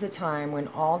now is the time when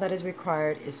all that is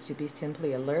required is to be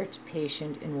simply alert,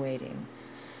 patient, and waiting.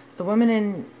 The woman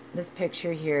in this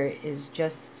picture here is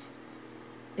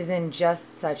in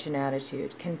just such an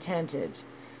attitude, contented,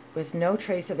 with no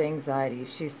trace of anxiety.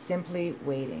 She's simply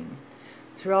waiting.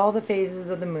 Through all the phases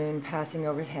of the moon passing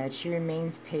overhead, she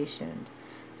remains patient,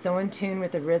 so in tune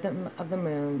with the rhythm of the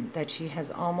moon that she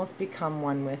has almost become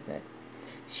one with it.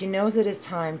 She knows it is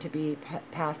time to be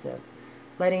passive,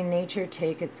 letting nature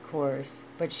take its course,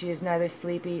 but she is neither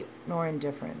sleepy nor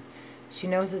indifferent. She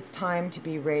knows it's time to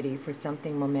be ready for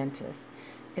something momentous.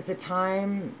 It's a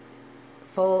time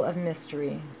full of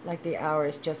mystery, like the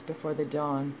hours just before the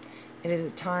dawn. It is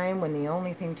a time when the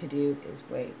only thing to do is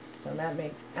wait. So that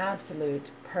makes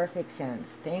absolute perfect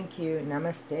sense. Thank you.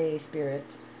 Namaste,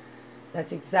 Spirit.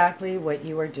 That's exactly what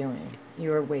you are doing.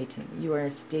 You are waiting. You are in a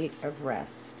state of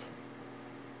rest.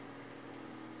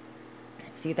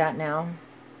 See that now?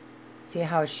 See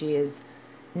how she is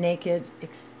naked,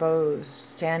 exposed,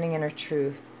 standing in her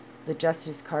truth. The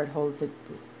Justice card holds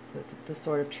the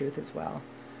sword of truth as well.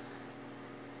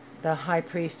 The High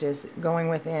Priestess going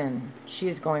within. She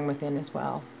is going within as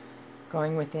well.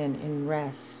 Going within in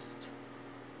rest.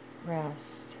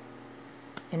 Rest.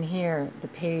 And here, the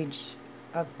Page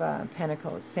of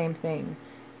Pentacles, same thing.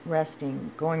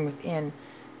 Resting, going within.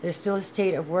 There's still a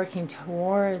state of working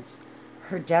towards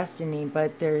her destiny,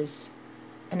 but there's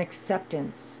an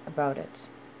acceptance about it.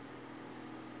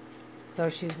 So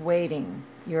she's waiting.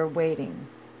 You're waiting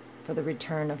for the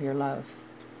return of your love.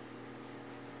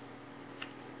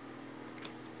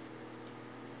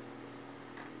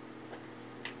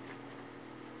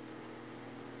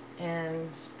 And,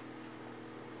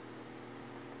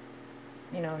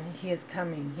 you know, he is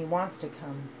coming. He wants to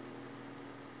come.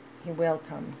 He will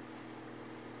come.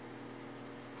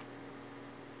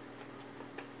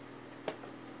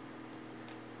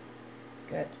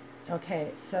 Good.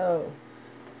 Okay, so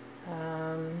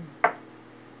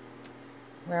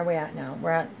where are we at now?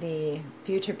 We're at the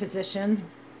future position.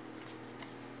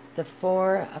 The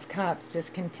Four of Cups,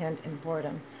 discontent and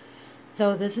boredom.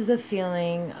 So this is a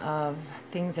feeling of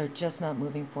things are just not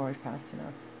moving forward fast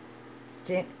enough.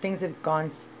 Things have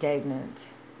gone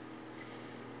stagnant.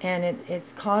 And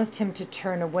it's caused him to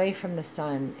turn away from the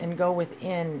sun and go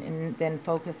within and then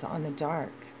focus on the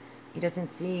dark. He doesn't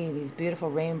see these beautiful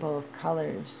rainbow of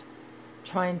colors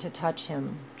trying to touch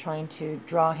him, trying to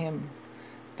draw him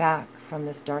back from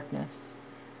this darkness.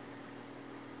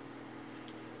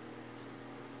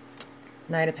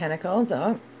 Knight of Pentacles.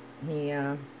 Oh, he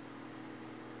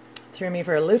threw me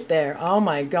for a loop there. Oh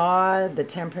my God, the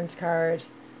Temperance card.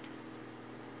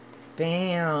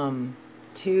 Bam.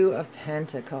 Two of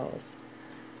Pentacles.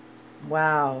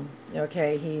 Wow.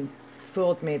 Okay, he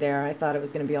fooled me there. I thought it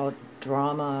was going to be all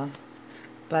drama,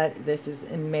 but this is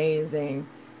amazing.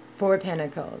 Four of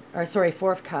Pentacles, or sorry,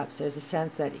 Four of Cups. There's a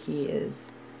sense that he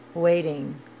is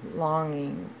waiting,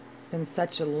 longing. It's been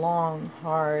such a long,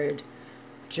 hard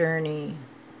journey,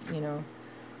 you know.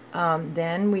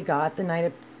 Then we got the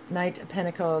Knight of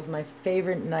Pentacles, my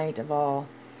favorite knight of all.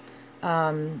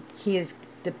 He is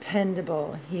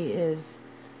dependable. He is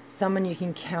someone you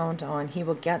can count on. He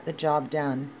will get the job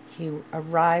done. He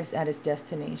arrives at his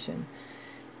destination.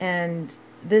 And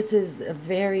this is a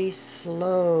very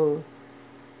slow,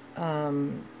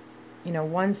 you know,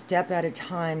 one step at a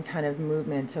time kind of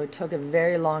movement. So it took a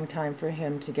very long time for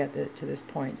him to get to this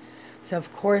point. So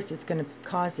of course it's going to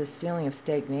cause this feeling of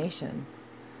stagnation.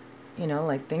 You know,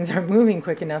 like things aren't moving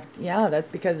quick enough. Yeah, that's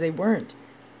because they weren't.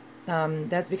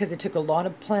 That's because it took a lot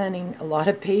of planning, a lot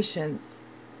of patience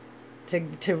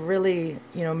to really,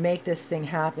 you know, make this thing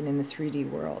happen in the 3D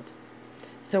world.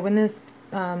 So when this,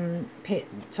 when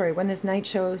this knight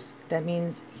shows, that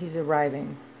means he's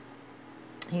arriving.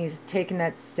 He's taken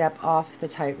that step off the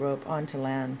tightrope onto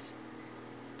land.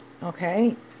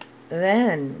 Okay,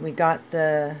 then we got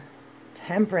the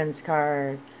Temperance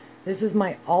card. This is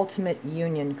my ultimate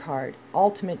union card.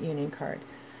 Ultimate union card.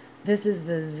 This is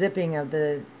the zipping of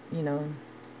the, you know,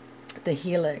 the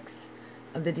helix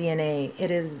of the DNA.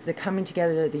 It is the coming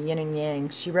together of the yin and yang.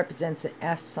 She represents the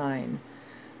S sign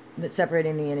that's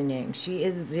separating the yin and yang. She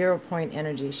is 0 point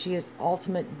energy. She is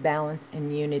ultimate balance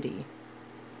and unity.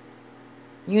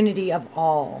 Unity of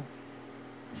all.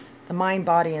 The mind,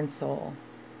 body, and soul.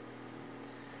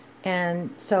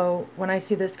 And so when I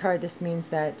see this card, this means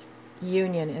that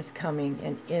union is coming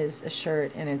and is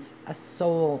assured, and it's a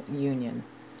soul union.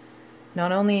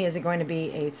 Not only is it going to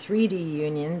be a 3D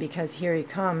union, because here he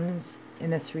comes in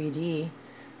the 3D,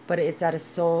 but it's at a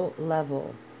soul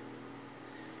level.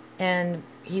 And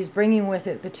he's bringing with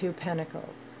it the Two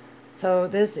Pentacles. So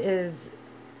this is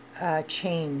a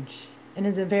change, and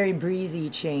it's a very breezy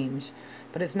change,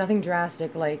 but it's nothing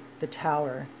drastic like the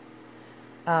Tower.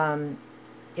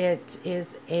 It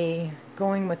is a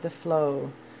going with the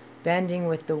flow, bending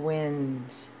with the wind,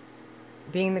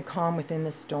 being the calm within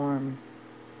the storm.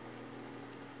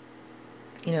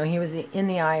 You know, he was in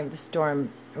the eye of the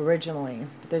storm originally,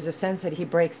 but there's a sense that he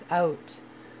breaks out,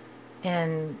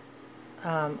 and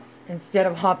instead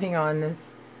of hopping on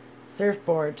this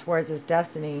surfboard towards his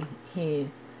destiny, he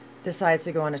decides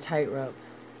to go on a tightrope,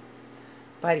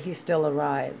 but he still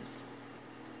arrives.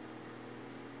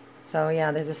 So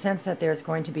yeah, there's a sense that there's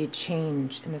going to be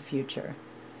change in the future,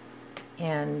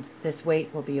 and this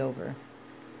wait will be over.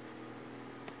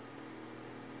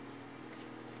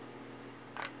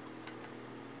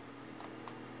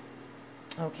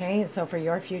 Okay, so for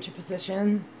your future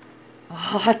position,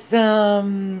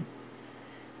 awesome.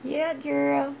 Yeah,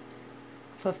 girl.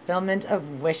 Fulfillment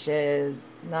of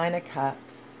wishes. 9 of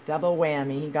Cups. Double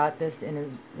whammy. He got this in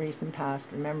his recent past,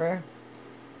 remember?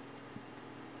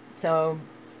 So,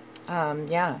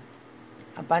 yeah.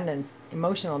 Abundance,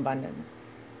 emotional abundance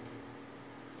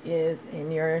is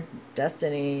in your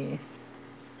destiny.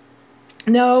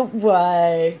 No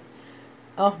way.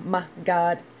 Oh my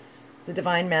God. The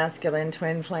Divine Masculine,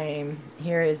 Twin Flame.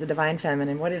 Here is the Divine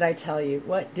Feminine. What did I tell you?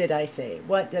 What did I say?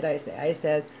 What did I say? I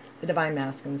said the Divine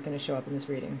Masculine is going to show up in this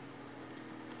reading.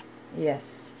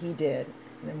 Yes, he did.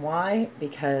 And why?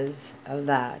 Because of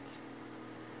that.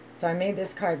 So I made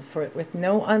this card with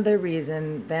no other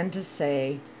reason than to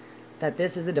say that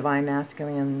this is a Divine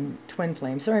Masculine Twin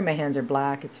Flame. Sorry, my hands are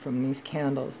black. It's from these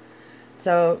candles.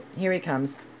 So here he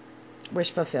comes.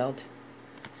 Wish fulfilled.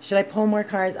 Should I pull more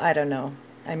cards? I don't know.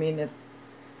 I mean,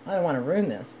 I don't want to ruin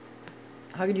this.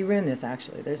 How could you ruin this,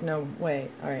 actually? There's no way.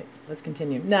 All right, let's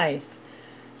continue. Nice.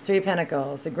 3 of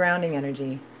Pentacles, the grounding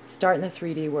energy. Start in the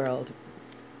 3D world.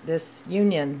 This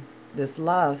union, this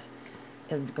love,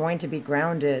 is going to be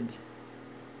grounded.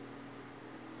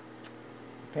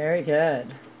 Very good.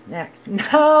 Next.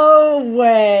 No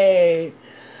way.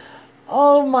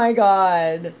 Oh my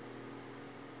God.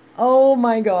 Oh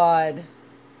my God.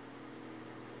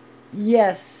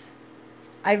 Yes.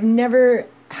 I've never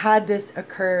had this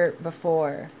occur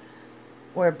before,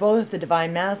 where both the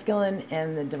divine masculine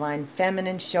and the divine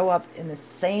feminine show up in the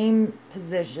same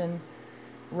position,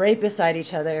 right beside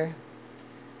each other.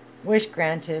 Wish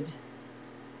granted.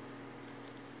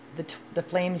 The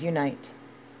flames unite.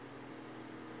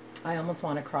 I almost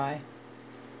want to cry.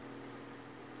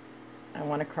 I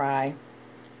want to cry.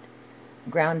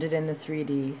 Grounded in the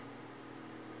 3D.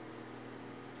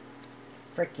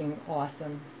 Freaking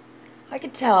awesome. I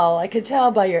could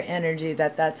tell by your energy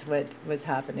that that's what was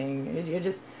happening. You're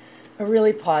just a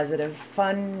really positive,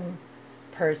 fun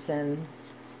person.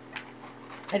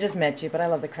 I just met you, but I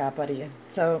love the crap out of you.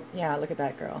 So, yeah, look at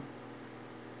that girl.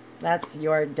 That's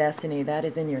your destiny. That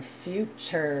is in your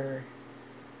future.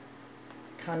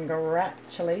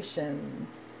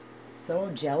 Congratulations.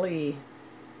 So jelly.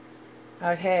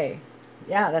 Okay.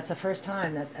 Yeah, that's the first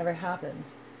time that's ever happened.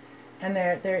 And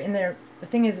they're in there. The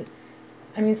thing is,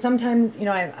 I mean, sometimes, you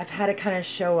know, I've had it kind of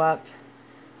show up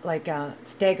like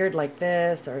staggered like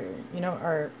this, or, you know,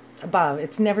 or above.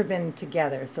 It's never been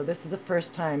together. So this is the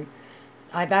first time.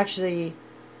 I've actually,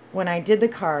 when I did the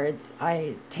cards,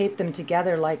 I taped them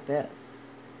together like this.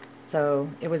 So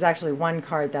it was actually one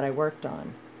card that I worked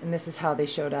on. And this is how they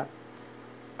showed up.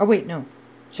 Oh, wait, no.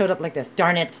 Showed up like this.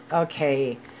 Darn it.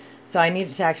 Okay. So I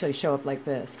needed to actually show up like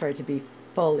this for it to be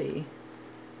fully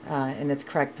in its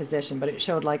correct position. But it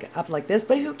showed like up like this.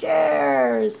 But who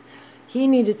cares? He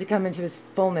needed to come into his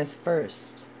fullness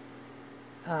first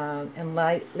and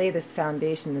lay this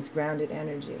foundation, this grounded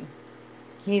energy.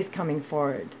 He's coming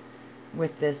forward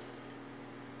with this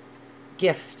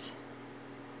gift.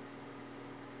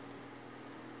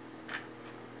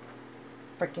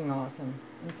 Freaking awesome.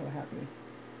 I'm so happy.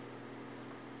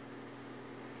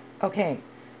 Okay,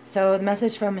 so the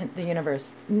message from the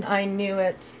universe. I knew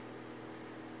it.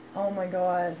 Oh my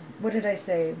God. What did I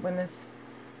say? When this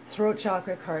throat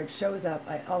chakra card shows up,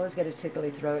 I always get a tickly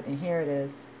throat, and here it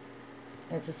is.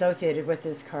 It's associated with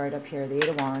this card up here, the Eight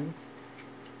of Wands.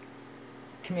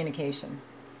 Communication.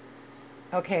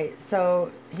 Okay,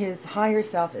 so his higher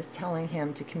self is telling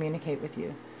him to communicate with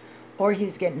you. Or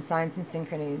he's getting signs and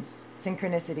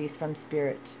synchronicities from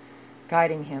Spirit,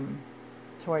 guiding him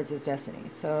towards his destiny.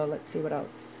 So let's see what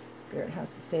else Spirit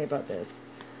has to say about this.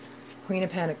 Queen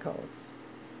of Pentacles.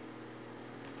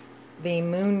 The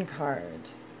Moon card.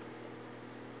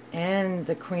 And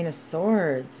the Queen of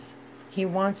Swords. He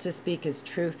wants to speak his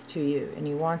truth to you, and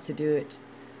he wants to do it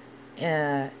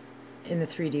in the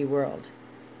 3D world.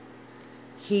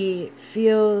 He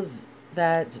feels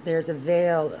that there's a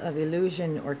veil of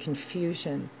illusion or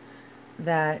confusion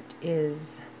that he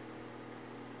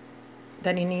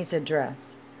needs to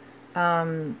address.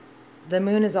 The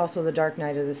moon is also the dark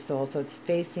night of the soul, so it's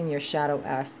facing your shadow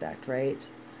aspect, right?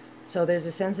 So there's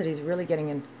a sense that he's really getting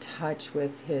in touch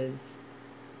with his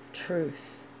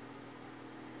truth.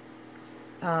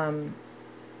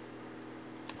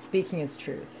 Speaking his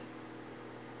truth.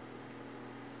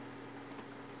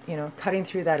 You know, cutting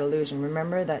through that illusion.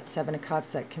 Remember that Seven of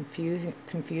Cups, that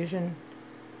confusion.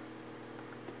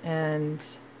 And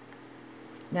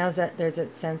now there's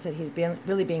that sense that he's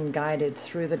really being guided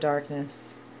through the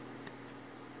darkness.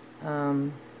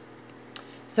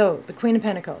 So, the Queen of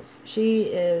Pentacles. She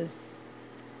is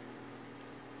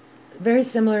very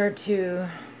similar to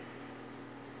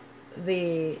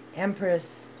the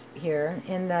Empress here,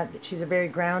 in that she's a very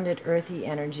grounded, earthy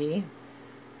energy.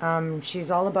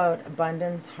 She's all about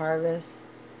abundance, harvest,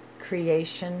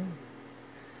 creation.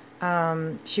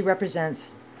 She represents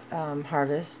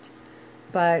harvest,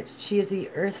 but she is the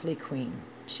earthly queen.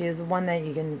 She is the one that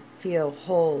you can feel,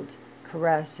 hold,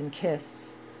 caress, and kiss.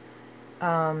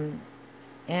 And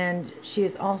she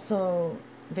is also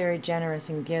very generous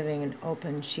and giving and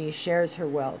open. She shares her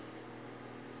wealth.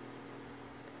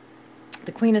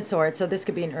 The Queen of Swords, so this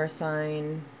could be an earth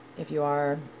sign if you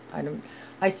are.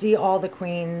 I see all the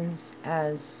queens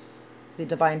as the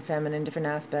divine feminine, different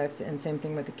aspects, and same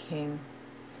thing with the king.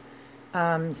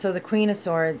 So the Queen of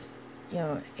Swords, you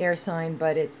know, air sign,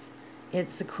 but it's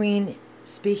the queen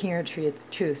speaking her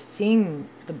truth, seeing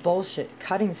the bullshit,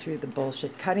 cutting through the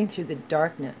bullshit, cutting through the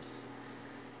darkness,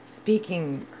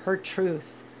 speaking her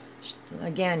truth.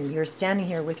 Again, you're standing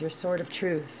here with your sword of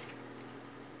truth,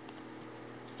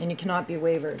 and you cannot be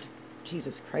wavered.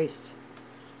 Jesus Christ.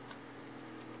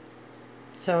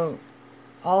 So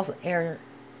all air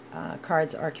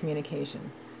cards are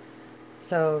communication.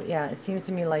 So yeah, it seems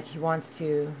to me like he wants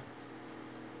to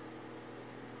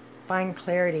find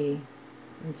clarity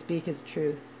and speak his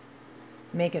truth.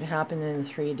 Make it happen in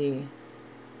 3D.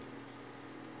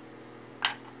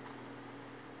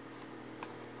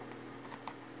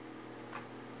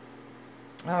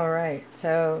 All right,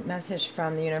 so message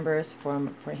from the universe for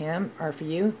him, or for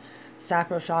you.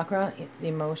 Sacral chakra, the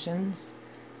emotions.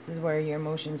 This is where your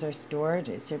emotions are stored.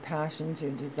 It's your passions,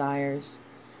 your desires.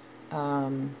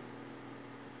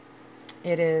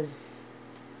 It is,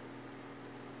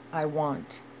 I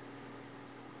want.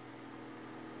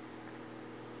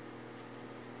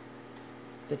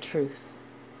 The truth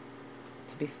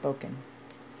to be spoken.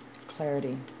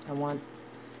 Clarity. I want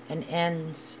an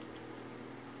end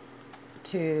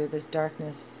to this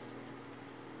darkness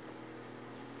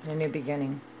and a new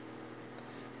beginning.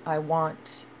 I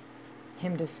want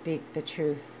him to speak the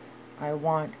truth. I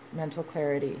want mental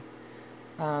clarity.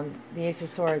 The Ace of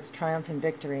Swords, triumph and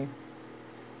victory.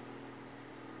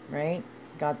 Right?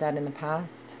 Got that in the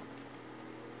past.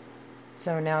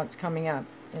 So now it's coming up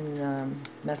in the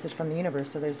message from the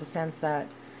universe. So there's a sense that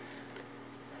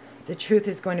the truth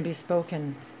is going to be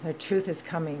spoken. The truth is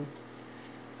coming.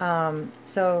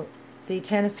 So the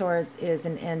Ten of Swords is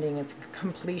an ending. It's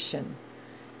completion.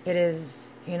 It is,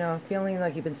 you know, feeling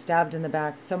like you've been stabbed in the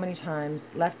back so many times,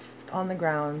 left on the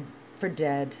ground for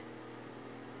dead.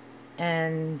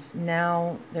 And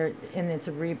now it's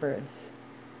a rebirth.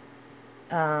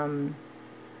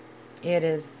 It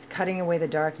is cutting away the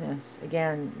darkness.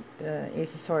 Again, the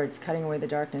Ace of Swords, cutting away the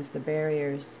darkness, the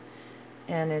barriers.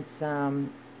 And it's a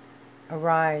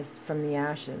rise from the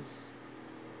ashes.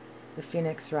 The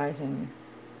phoenix rising.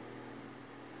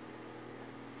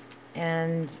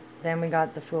 And then we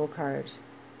got the Fool card.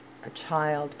 A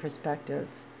child perspective.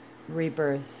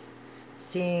 Rebirth.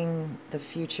 Seeing the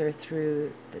future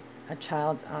through a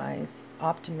child's eyes.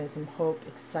 Optimism, hope,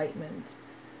 excitement.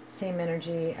 Same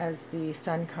energy as the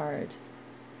Sun card.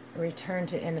 A return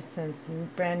to innocence,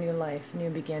 brand new life, new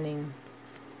beginning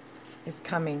is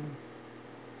coming.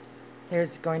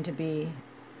 There's going to be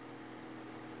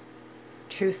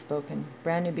truth spoken,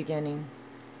 brand new beginning,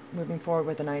 moving forward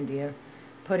with an idea,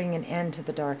 putting an end to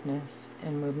the darkness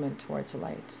and movement towards the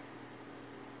light.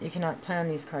 You cannot plan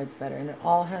these cards better, and it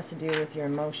all has to do with your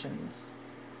emotions,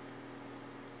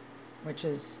 which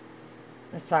is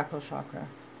the sacral chakra.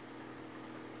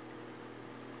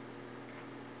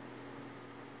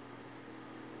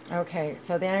 Okay,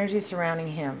 so the energy surrounding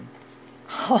him.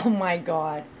 Oh my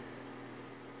God.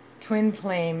 Twin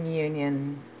flame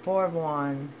union, 4 of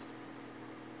Wands.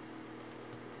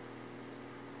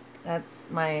 That's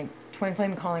my twin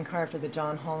flame calling card for the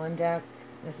John Holland deck.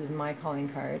 This is my calling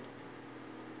card.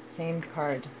 Same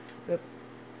card. Oop.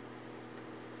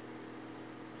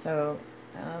 So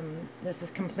this is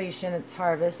completion, it's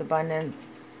harvest, abundance.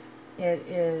 It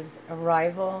is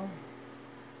arrival.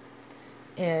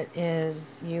 It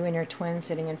is you and your twin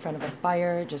sitting in front of a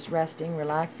fire, just resting,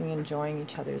 relaxing, enjoying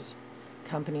each other's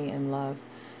company and love.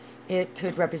 It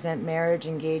could represent marriage,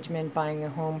 engagement, buying a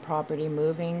home, property,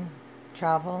 moving,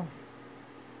 travel.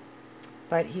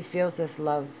 But he feels this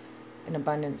love and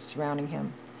abundance surrounding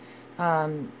him.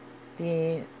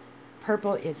 The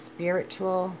purple is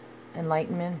spiritual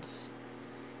enlightenment.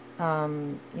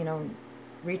 You know,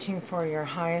 reaching for your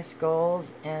highest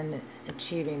goals and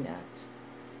achieving that.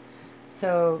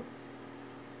 So,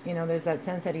 you know, there's that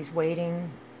sense that he's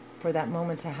waiting for that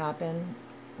moment to happen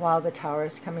while the tower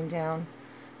is coming down.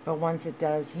 But once it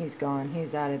does, he's gone.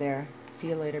 He's out of there. See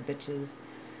you later, bitches.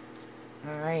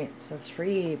 All right, so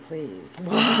 3, please.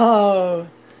 Whoa.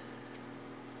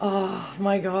 Oh,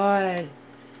 my God.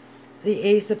 The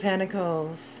Ace of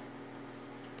Pentacles.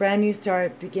 Brand new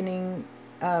start, beginning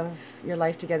of your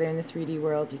life together in the 3D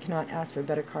world. You cannot ask for a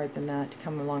better card than that to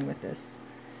come along with this.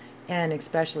 And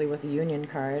especially with the union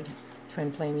card.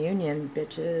 Twin flame union,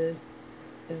 bitches.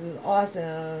 This is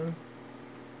awesome.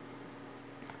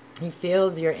 He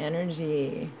feels your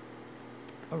energy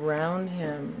around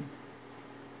him.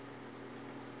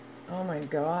 Oh my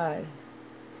God.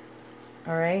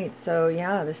 All right, so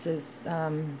yeah, this is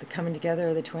the coming together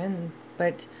of the twins.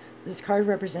 But this card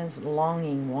represents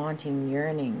longing, wanting,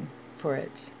 yearning for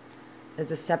it.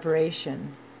 There's a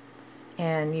separation.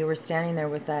 And you were standing there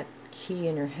with that key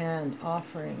in your hand,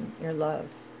 offering your love,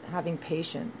 having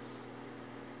patience.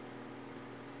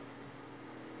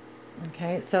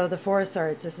 Okay, so the 4 of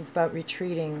Swords, this is about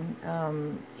retreating.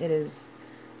 It is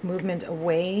movement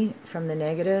away from the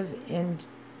negative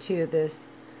into this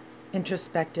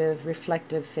introspective,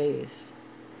 reflective phase,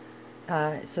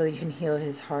 so you can heal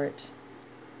his heart.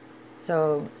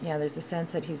 So, yeah, there's a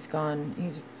sense that he's gone.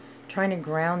 He's trying to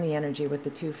ground the energy with the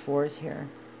 2 4s here.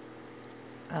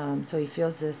 So he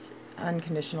feels this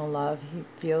unconditional love. He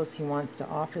feels he wants to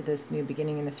offer this new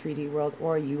beginning in the 3D world,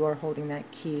 or you are holding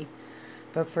that key.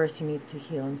 But first he needs to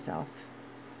heal himself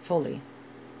fully.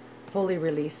 Fully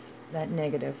release that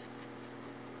negative.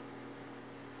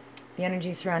 The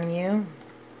energy surrounding you,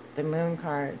 the moon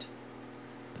card.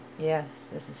 Yes,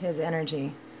 this is his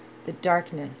energy. The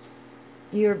darkness.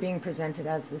 You are being presented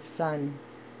as the sun.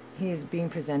 He is being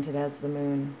presented as the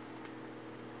moon.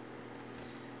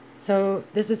 So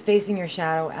this is facing your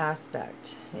shadow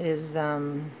aspect. It is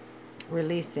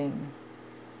releasing.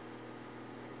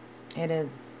 It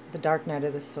is the dark night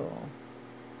of the soul.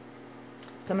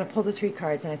 So I'm going to pull the 3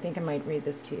 cards, and I think I might read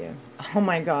this to you. Oh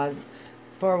my God.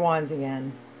 4 wands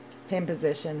again. Same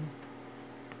position.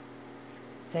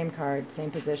 Same card,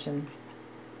 same position.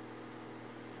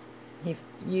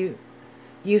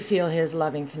 You feel his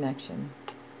loving connection.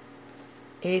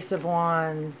 Ace of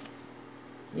Wands.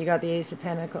 You got the Ace of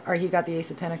Pentacles, or he got the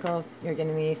Ace of Pentacles. You're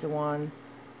getting the Ace of Wands.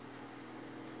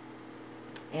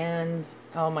 And,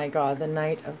 oh my God, the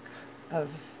Knight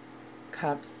of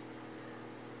Cups.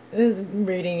 This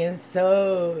reading is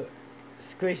so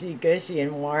squishy, gushy,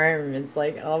 and warm. It's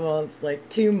like almost like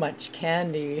too much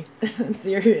candy.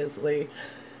 Seriously.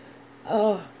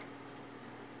 Oh.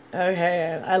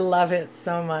 Okay, I love it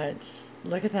so much.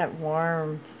 Look at that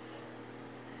warmth.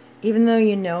 Even though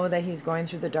you know that he's going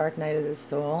through the dark night of his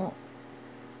soul,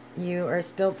 you are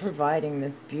still providing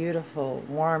this beautiful,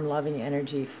 warm, loving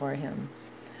energy for him.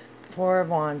 4 of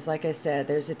Wands, like I said,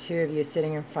 there's the 2 of you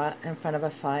sitting in front of a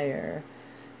fire,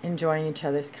 enjoying each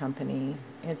other's company.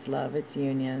 It's love, it's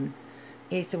union.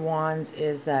 Ace of Wands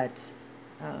is that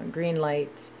green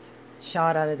light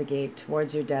shot out of the gate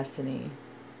towards your destiny.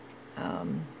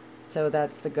 So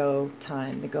that's the go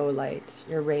time, the go light.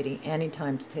 You're ready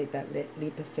anytime to take that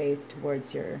leap of faith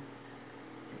towards your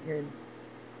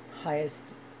highest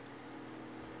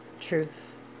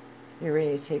truth. You're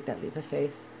ready to take that leap of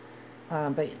faith.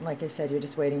 But like I said, you're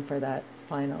just waiting for that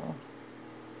final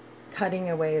cutting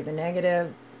away of the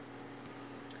negative.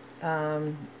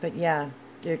 But yeah,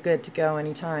 you're good to go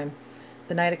anytime.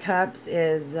 The Knight of Cups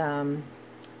is the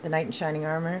Knight in shining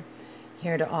armor,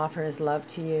 here to offer his love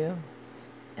to you.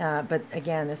 But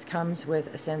again, this comes with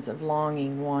a sense of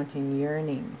longing, wanting,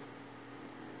 yearning.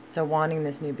 So wanting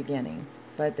this new beginning.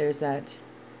 But there's that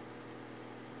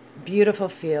beautiful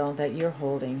feel that you're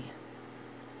holding.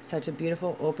 Such a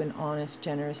beautiful, open, honest,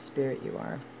 generous spirit you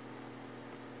are.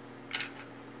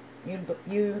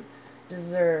 You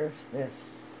deserve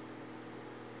this.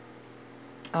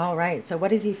 All right, so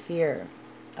what does he fear?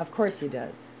 Of course he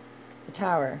does. The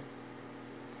Tower.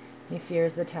 He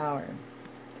fears the Tower.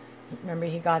 Remember,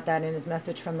 he got that in his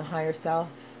message from the higher self.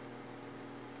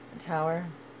 The Tower.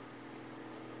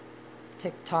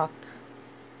 Tick-tock.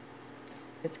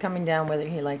 It's coming down whether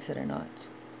he likes it or not.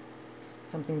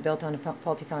 Something built on a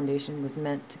faulty foundation was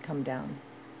meant to come down.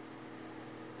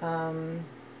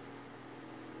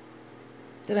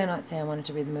 Did I not say I wanted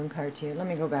to read the moon card to you? Let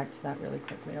me go back to that really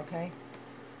quickly, okay?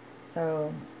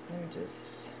 So, let me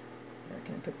just, where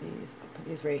can I put these? I'll put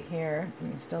these right here.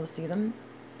 Can you still see them?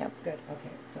 Yep, good.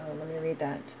 Okay, so let me read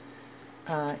that.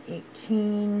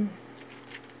 18.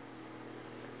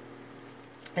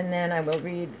 And then I will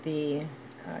read the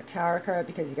Tower card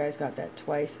because you guys got that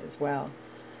twice as well.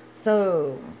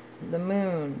 So, the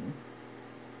moon.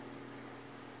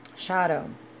 Shadow.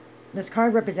 This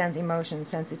card represents emotion,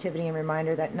 sensitivity, and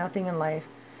reminder that nothing in life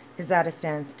is at a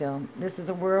standstill. This is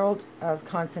a world of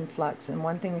constant flux, and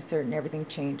one thing is certain, everything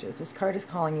changes. This card is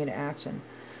calling you to action.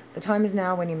 The time is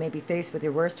now when you may be faced with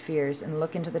your worst fears and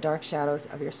look into the dark shadows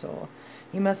of your soul.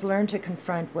 You must learn to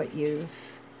confront what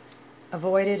you've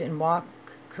avoided and walk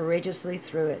courageously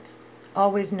through it.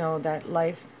 Always know that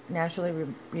life naturally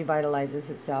revitalizes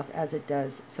itself. As it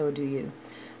does, so do you.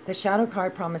 The shadow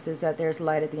card promises that there's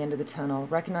light at the end of the tunnel.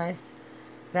 Recognize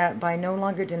that by no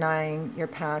longer denying your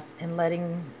past and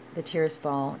letting the tears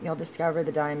fall, you'll discover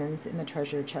the diamonds in the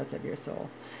treasure chest of your soul.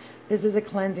 This is a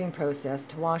cleansing process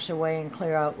to wash away and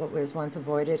clear out what was once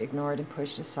avoided, ignored, and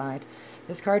pushed aside.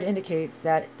 This card indicates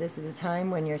that this is a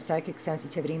time when your psychic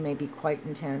sensitivity may be quite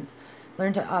intense.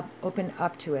 Learn to open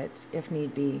up to it if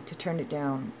need be, to turn it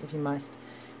down if you must.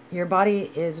 Your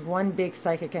body is one big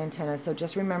psychic antenna, so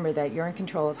just remember that you're in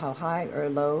control of how high or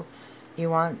low you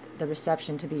want the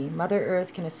reception to be. Mother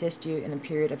Earth can assist you in a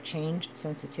period of change,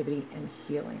 sensitivity, and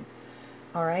healing.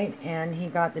 All right, and he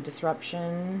got the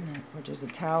disruption, which is a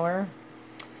Tower.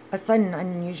 A sudden,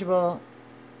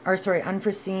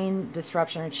 unforeseen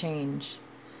disruption or change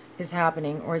is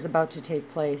happening or is about to take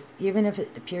place. Even if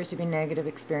it appears to be a negative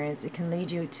experience, it can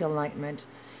lead you to enlightenment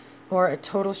or a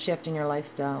total shift in your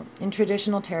lifestyle. In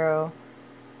traditional tarot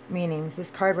meanings. This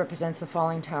card represents the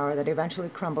falling tower that eventually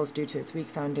crumbles due to its weak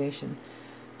foundation.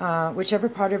 Whichever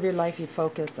part of your life you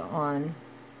focus on,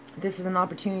 this is an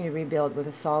opportunity to rebuild with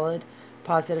a solid,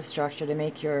 positive structure to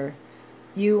make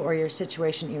you or your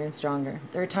situation even stronger.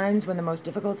 There are times when the most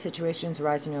difficult situations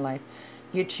arise in your life.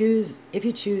 If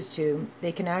you choose to,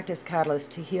 they can act as catalysts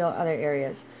to heal other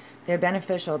areas. They're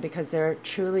beneficial because they're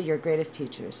truly your greatest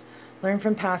teachers. Learn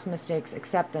from past mistakes,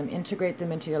 accept them, integrate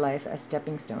them into your life as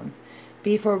stepping stones.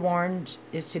 Be forewarned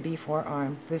is to be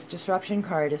forearmed. This disruption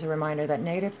card is a reminder that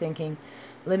negative thinking,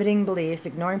 limiting beliefs,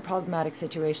 ignoring problematic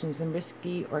situations, and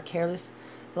risky or careless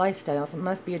lifestyles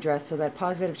must be addressed so that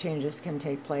positive changes can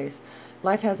take place.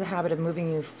 Life has a habit of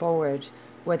moving you forward,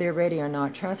 whether you're ready or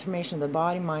not. Transformation of the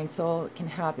body, mind, soul can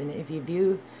happen if you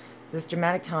view this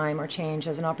dramatic time or change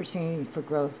as an opportunity for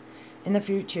growth. In the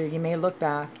future, you may look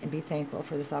back and be thankful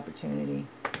for this opportunity.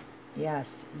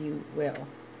 Yes, you will.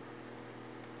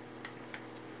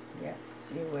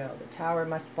 Yes, you will. The tower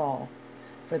must fall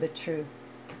for the truth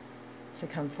to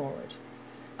come forward.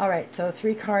 All right, so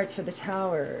 3 cards for the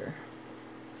tower.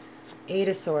 8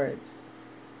 of Swords,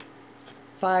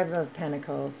 5 of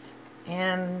Pentacles,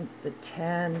 and the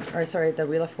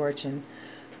Wheel of Fortune.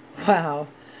 Wow.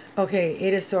 Okay,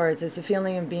 8 of Swords. It's a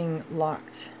feeling of being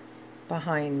locked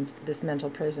behind this mental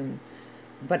prison,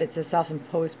 but it's a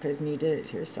self-imposed prison. You did it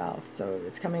to yourself. So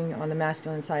it's coming on the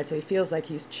masculine side. So he feels like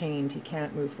he's chained. He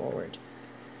can't move forward.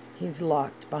 He's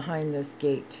locked behind this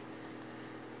gate.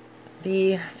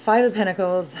 The 5 of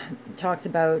Pentacles talks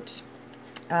about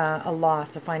a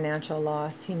loss, a financial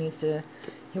loss. He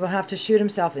will have to shoot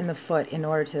himself in the foot in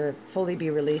order to fully be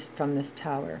released from this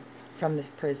tower, from this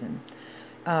prison.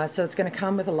 So it's going to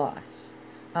come with a loss.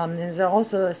 There's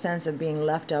also a sense of being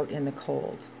left out in the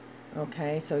cold.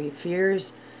 Okay, so he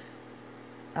fears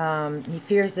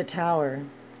the tower,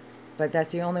 but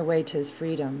that's the only way to his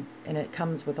freedom, and it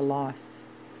comes with a loss.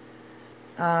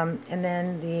 And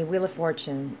then the Wheel of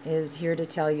Fortune is here to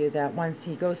tell you that once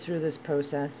he goes through this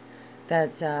process,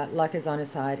 that luck is on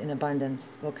his side and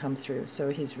abundance will come through. So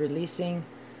he's releasing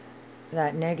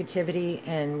that negativity,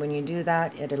 and when you do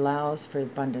that, it allows for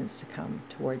abundance to come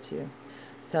towards you.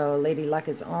 So Lady Luck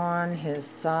is on his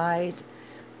side.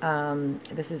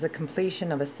 This is a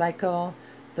completion of a cycle.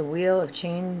 The wheel of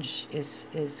change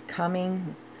is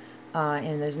coming,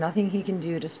 and there's nothing he can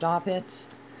do to stop it.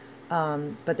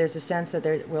 But there's a sense that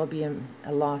there will be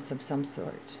a loss of some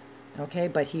sort. Okay,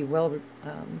 but he will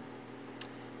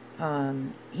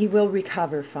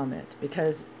recover from it,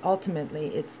 because ultimately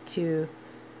it's to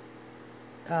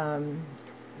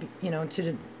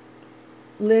to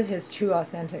live his true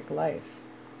authentic life.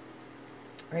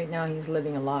 Right now he's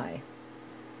living a lie.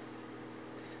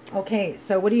 Okay,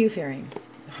 so what are you fearing?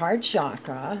 Heart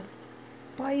chakra?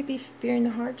 Why you be fearing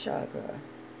the heart chakra?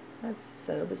 That's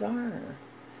so bizarre.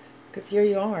 Because here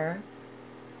you are,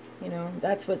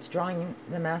 that's what's drawing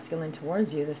the masculine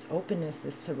towards you, this openness,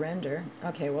 this surrender.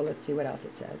 Okay, well, let's see what else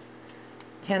it says.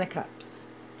 10 of Cups.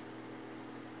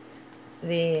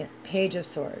 The Page of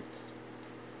Swords.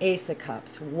 Ace of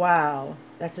Cups. Wow.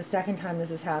 That's the second time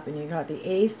this has happened. You got the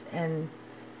Ace and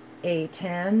a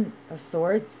 10 of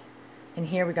Swords. And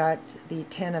here we got the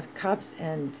 10 of Cups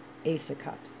and Ace of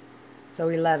Cups. So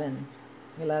 11.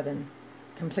 11.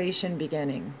 Completion,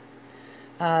 beginning.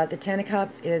 The 10 of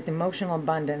Cups is emotional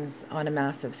abundance on a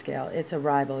massive scale. It's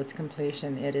arrival, it's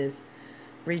completion, it is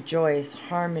rejoice,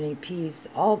 harmony, peace,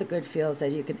 all the good feels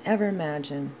that you can ever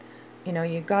imagine.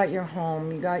 You got your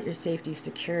home, you got your safety,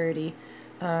 security,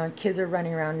 kids are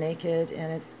running around naked,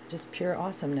 and it's just pure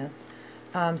awesomeness.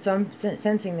 So I'm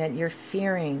sensing that you're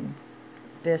fearing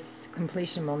this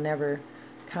completion will never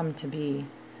come to be.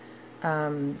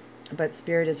 But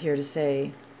Spirit is here to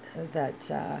say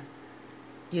that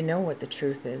you know what the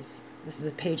truth is. This is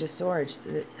a Page of Swords.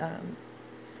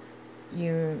 If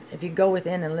you go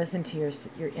within and listen to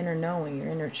your inner knowing, your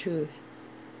inner truth,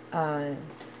 then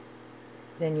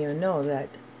you know that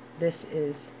this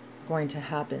is going to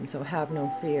happen. So have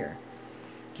no fear.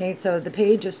 Okay, so the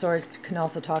Page of Swords can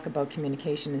also talk about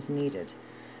communication is needed.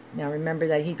 Now remember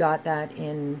that he got that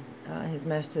in his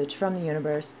message from the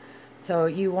universe. So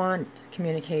you want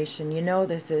communication.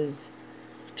 This is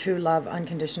true love,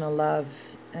 unconditional love,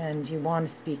 and you want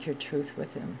to speak your truth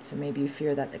with him. So maybe you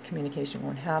fear that the communication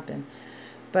won't happen.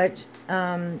 But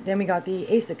then we got the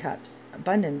Ace of Cups,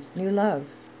 abundance, new love.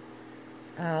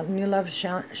 New love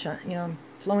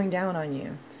flowing down on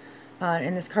you.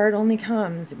 And this card only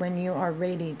comes when you are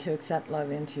ready to accept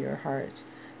love into your heart.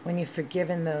 When you've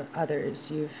forgiven the others,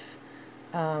 you've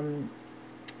let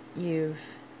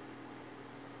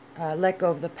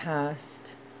go of the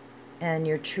past, and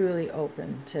you're truly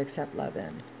open to accept love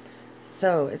in.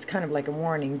 So it's kind of like a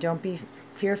warning. Don't be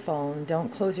fearful and don't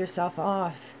close yourself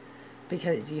off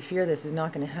because you fear this is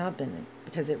not going to happen,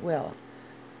 because it will.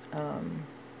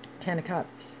 Ten of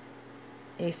Cups,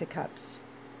 Ace of Cups.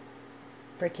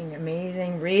 Freaking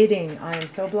amazing reading. I am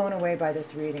so blown away by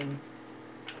this reading.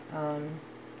 I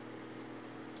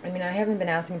mean, I haven't been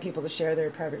asking people to share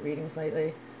their private readings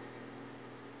lately.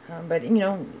 But, you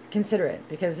know, consider it,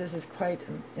 because this is quite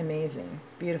amazing.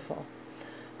 Beautiful.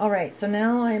 All right, so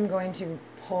now I'm going to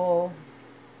pull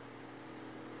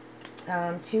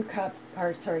two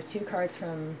cards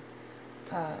from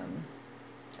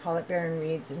Call It Baron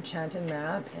Reed's Enchanted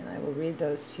Map, and I will read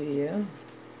those to you.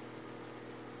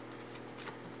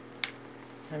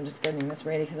 I'm just getting this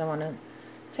ready because I want to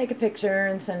take a picture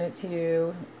and send it to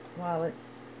you while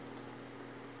it's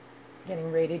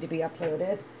getting ready to be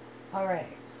uploaded. All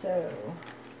right, so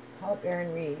Call It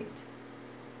Baron Reed.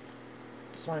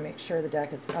 Just want to make sure the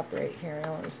deck is up right here. I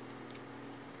always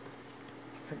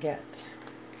forget.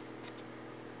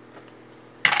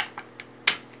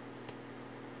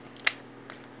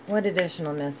 What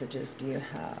additional messages do you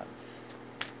have?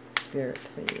 Spirit,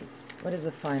 please. What is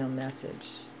the final message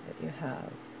that you have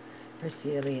for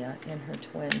Celia in her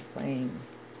twin flame?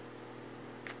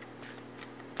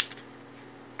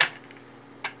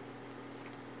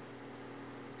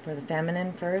 For the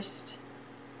feminine first.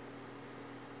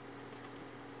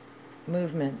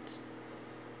 Movement.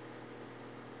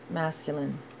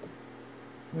 Masculine.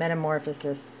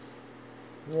 Metamorphosis.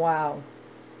 Wow.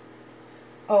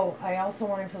 Oh, I also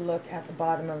wanted to look at the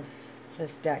bottom of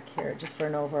this deck here, just for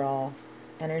an overall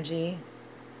energy.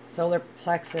 Solar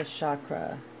plexus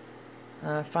chakra.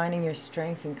 Finding your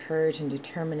strength and courage and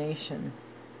determination.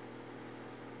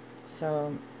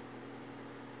 So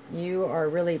you are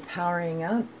really powering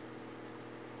up,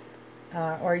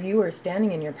 or you are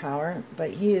standing in your power,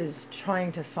 but he is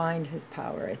trying to find his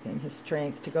power, I think, his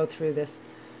strength to go through this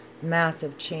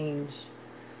massive change.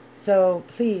 So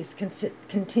please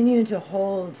continue to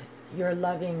hold your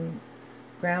loving,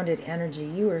 grounded energy.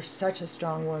 You are such a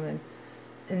strong woman,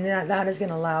 and that is going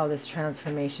to allow this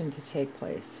transformation to take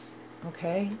place.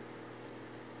 Okay?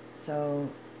 So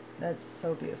that's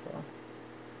so beautiful.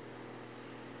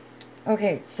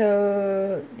 Okay,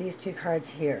 so these two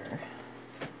cards here.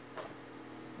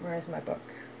 Where's my book?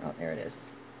 Oh, there it is.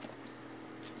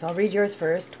 So I'll read yours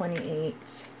first. 28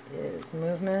 is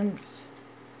movement.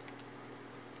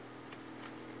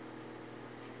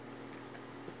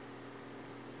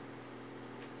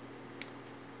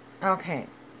 Okay,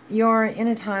 you're in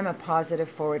a time of positive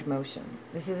forward motion.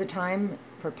 This is a time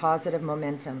for positive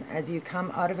momentum as you come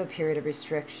out of a period of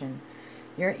restriction.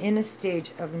 You're in a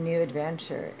stage of new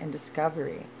adventure and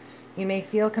discovery. You may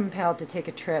feel compelled to take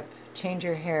a trip, change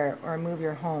your hair, or move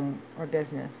your home or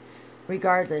business.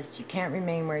 Regardless, you can't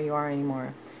remain where you are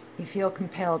anymore. You feel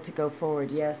compelled to go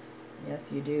forward. Yes,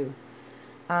 yes, you do.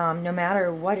 No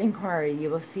matter what inquiry, you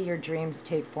will see your dreams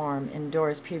take form and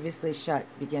doors previously shut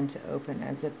begin to open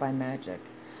as if by magic.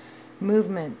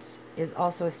 Movement is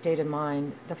also a state of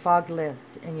mind. The fog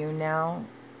lifts and you now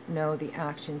know the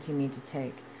actions you need to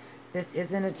take. This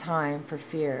isn't a time for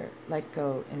fear. Let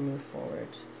go and move forward.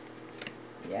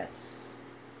 Yes.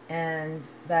 And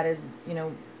that is, you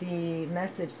know, the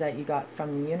message that you got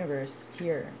from the universe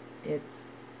here. It's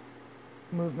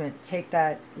movement. Take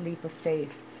that leap of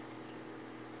faith.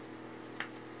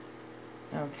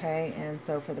 Okay, and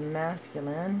so for the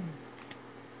masculine,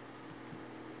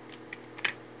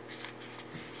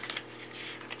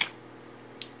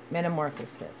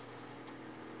 metamorphosis.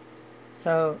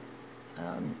 So,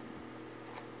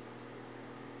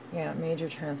 yeah, major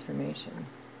transformation.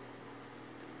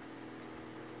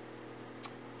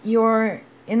 You're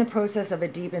in the process of a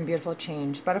deep and beautiful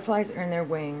change. Butterflies earn their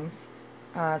wings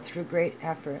through great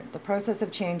effort. The process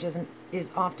of change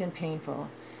is often painful.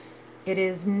 It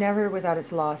is never without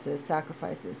its losses,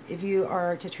 sacrifices. If you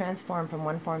are to transform from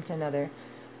one form to another,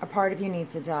 a part of you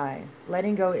needs to die.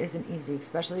 Letting go isn't easy,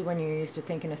 especially when you're used to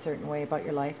thinking a certain way about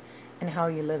your life and how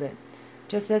you live it.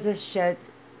 Just as a snake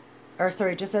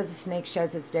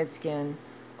sheds its dead skin,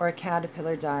 or a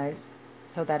caterpillar dies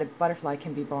so that a butterfly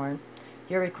can be born,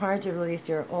 you're required to release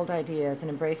your old ideas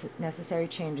and embrace necessary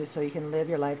changes so you can live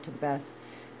your life to the best.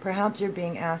 Perhaps you're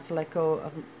being asked to let go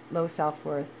of low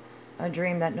self-worth, a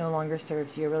dream that no longer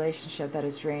serves you, a relationship that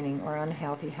is draining, or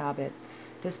unhealthy habit.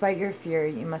 Despite your fear,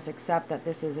 you must accept that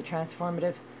this is a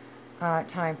transformative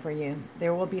time for you.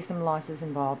 There will be some losses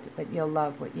involved, but you'll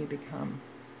love what you become.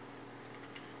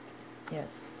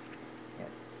 Yes,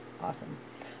 yes, awesome.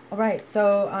 All right,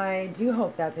 so I do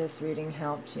hope that this reading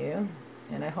helped you,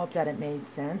 and I hope that it made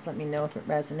sense. Let me know if it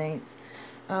resonates.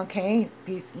 Okay,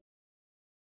 peace.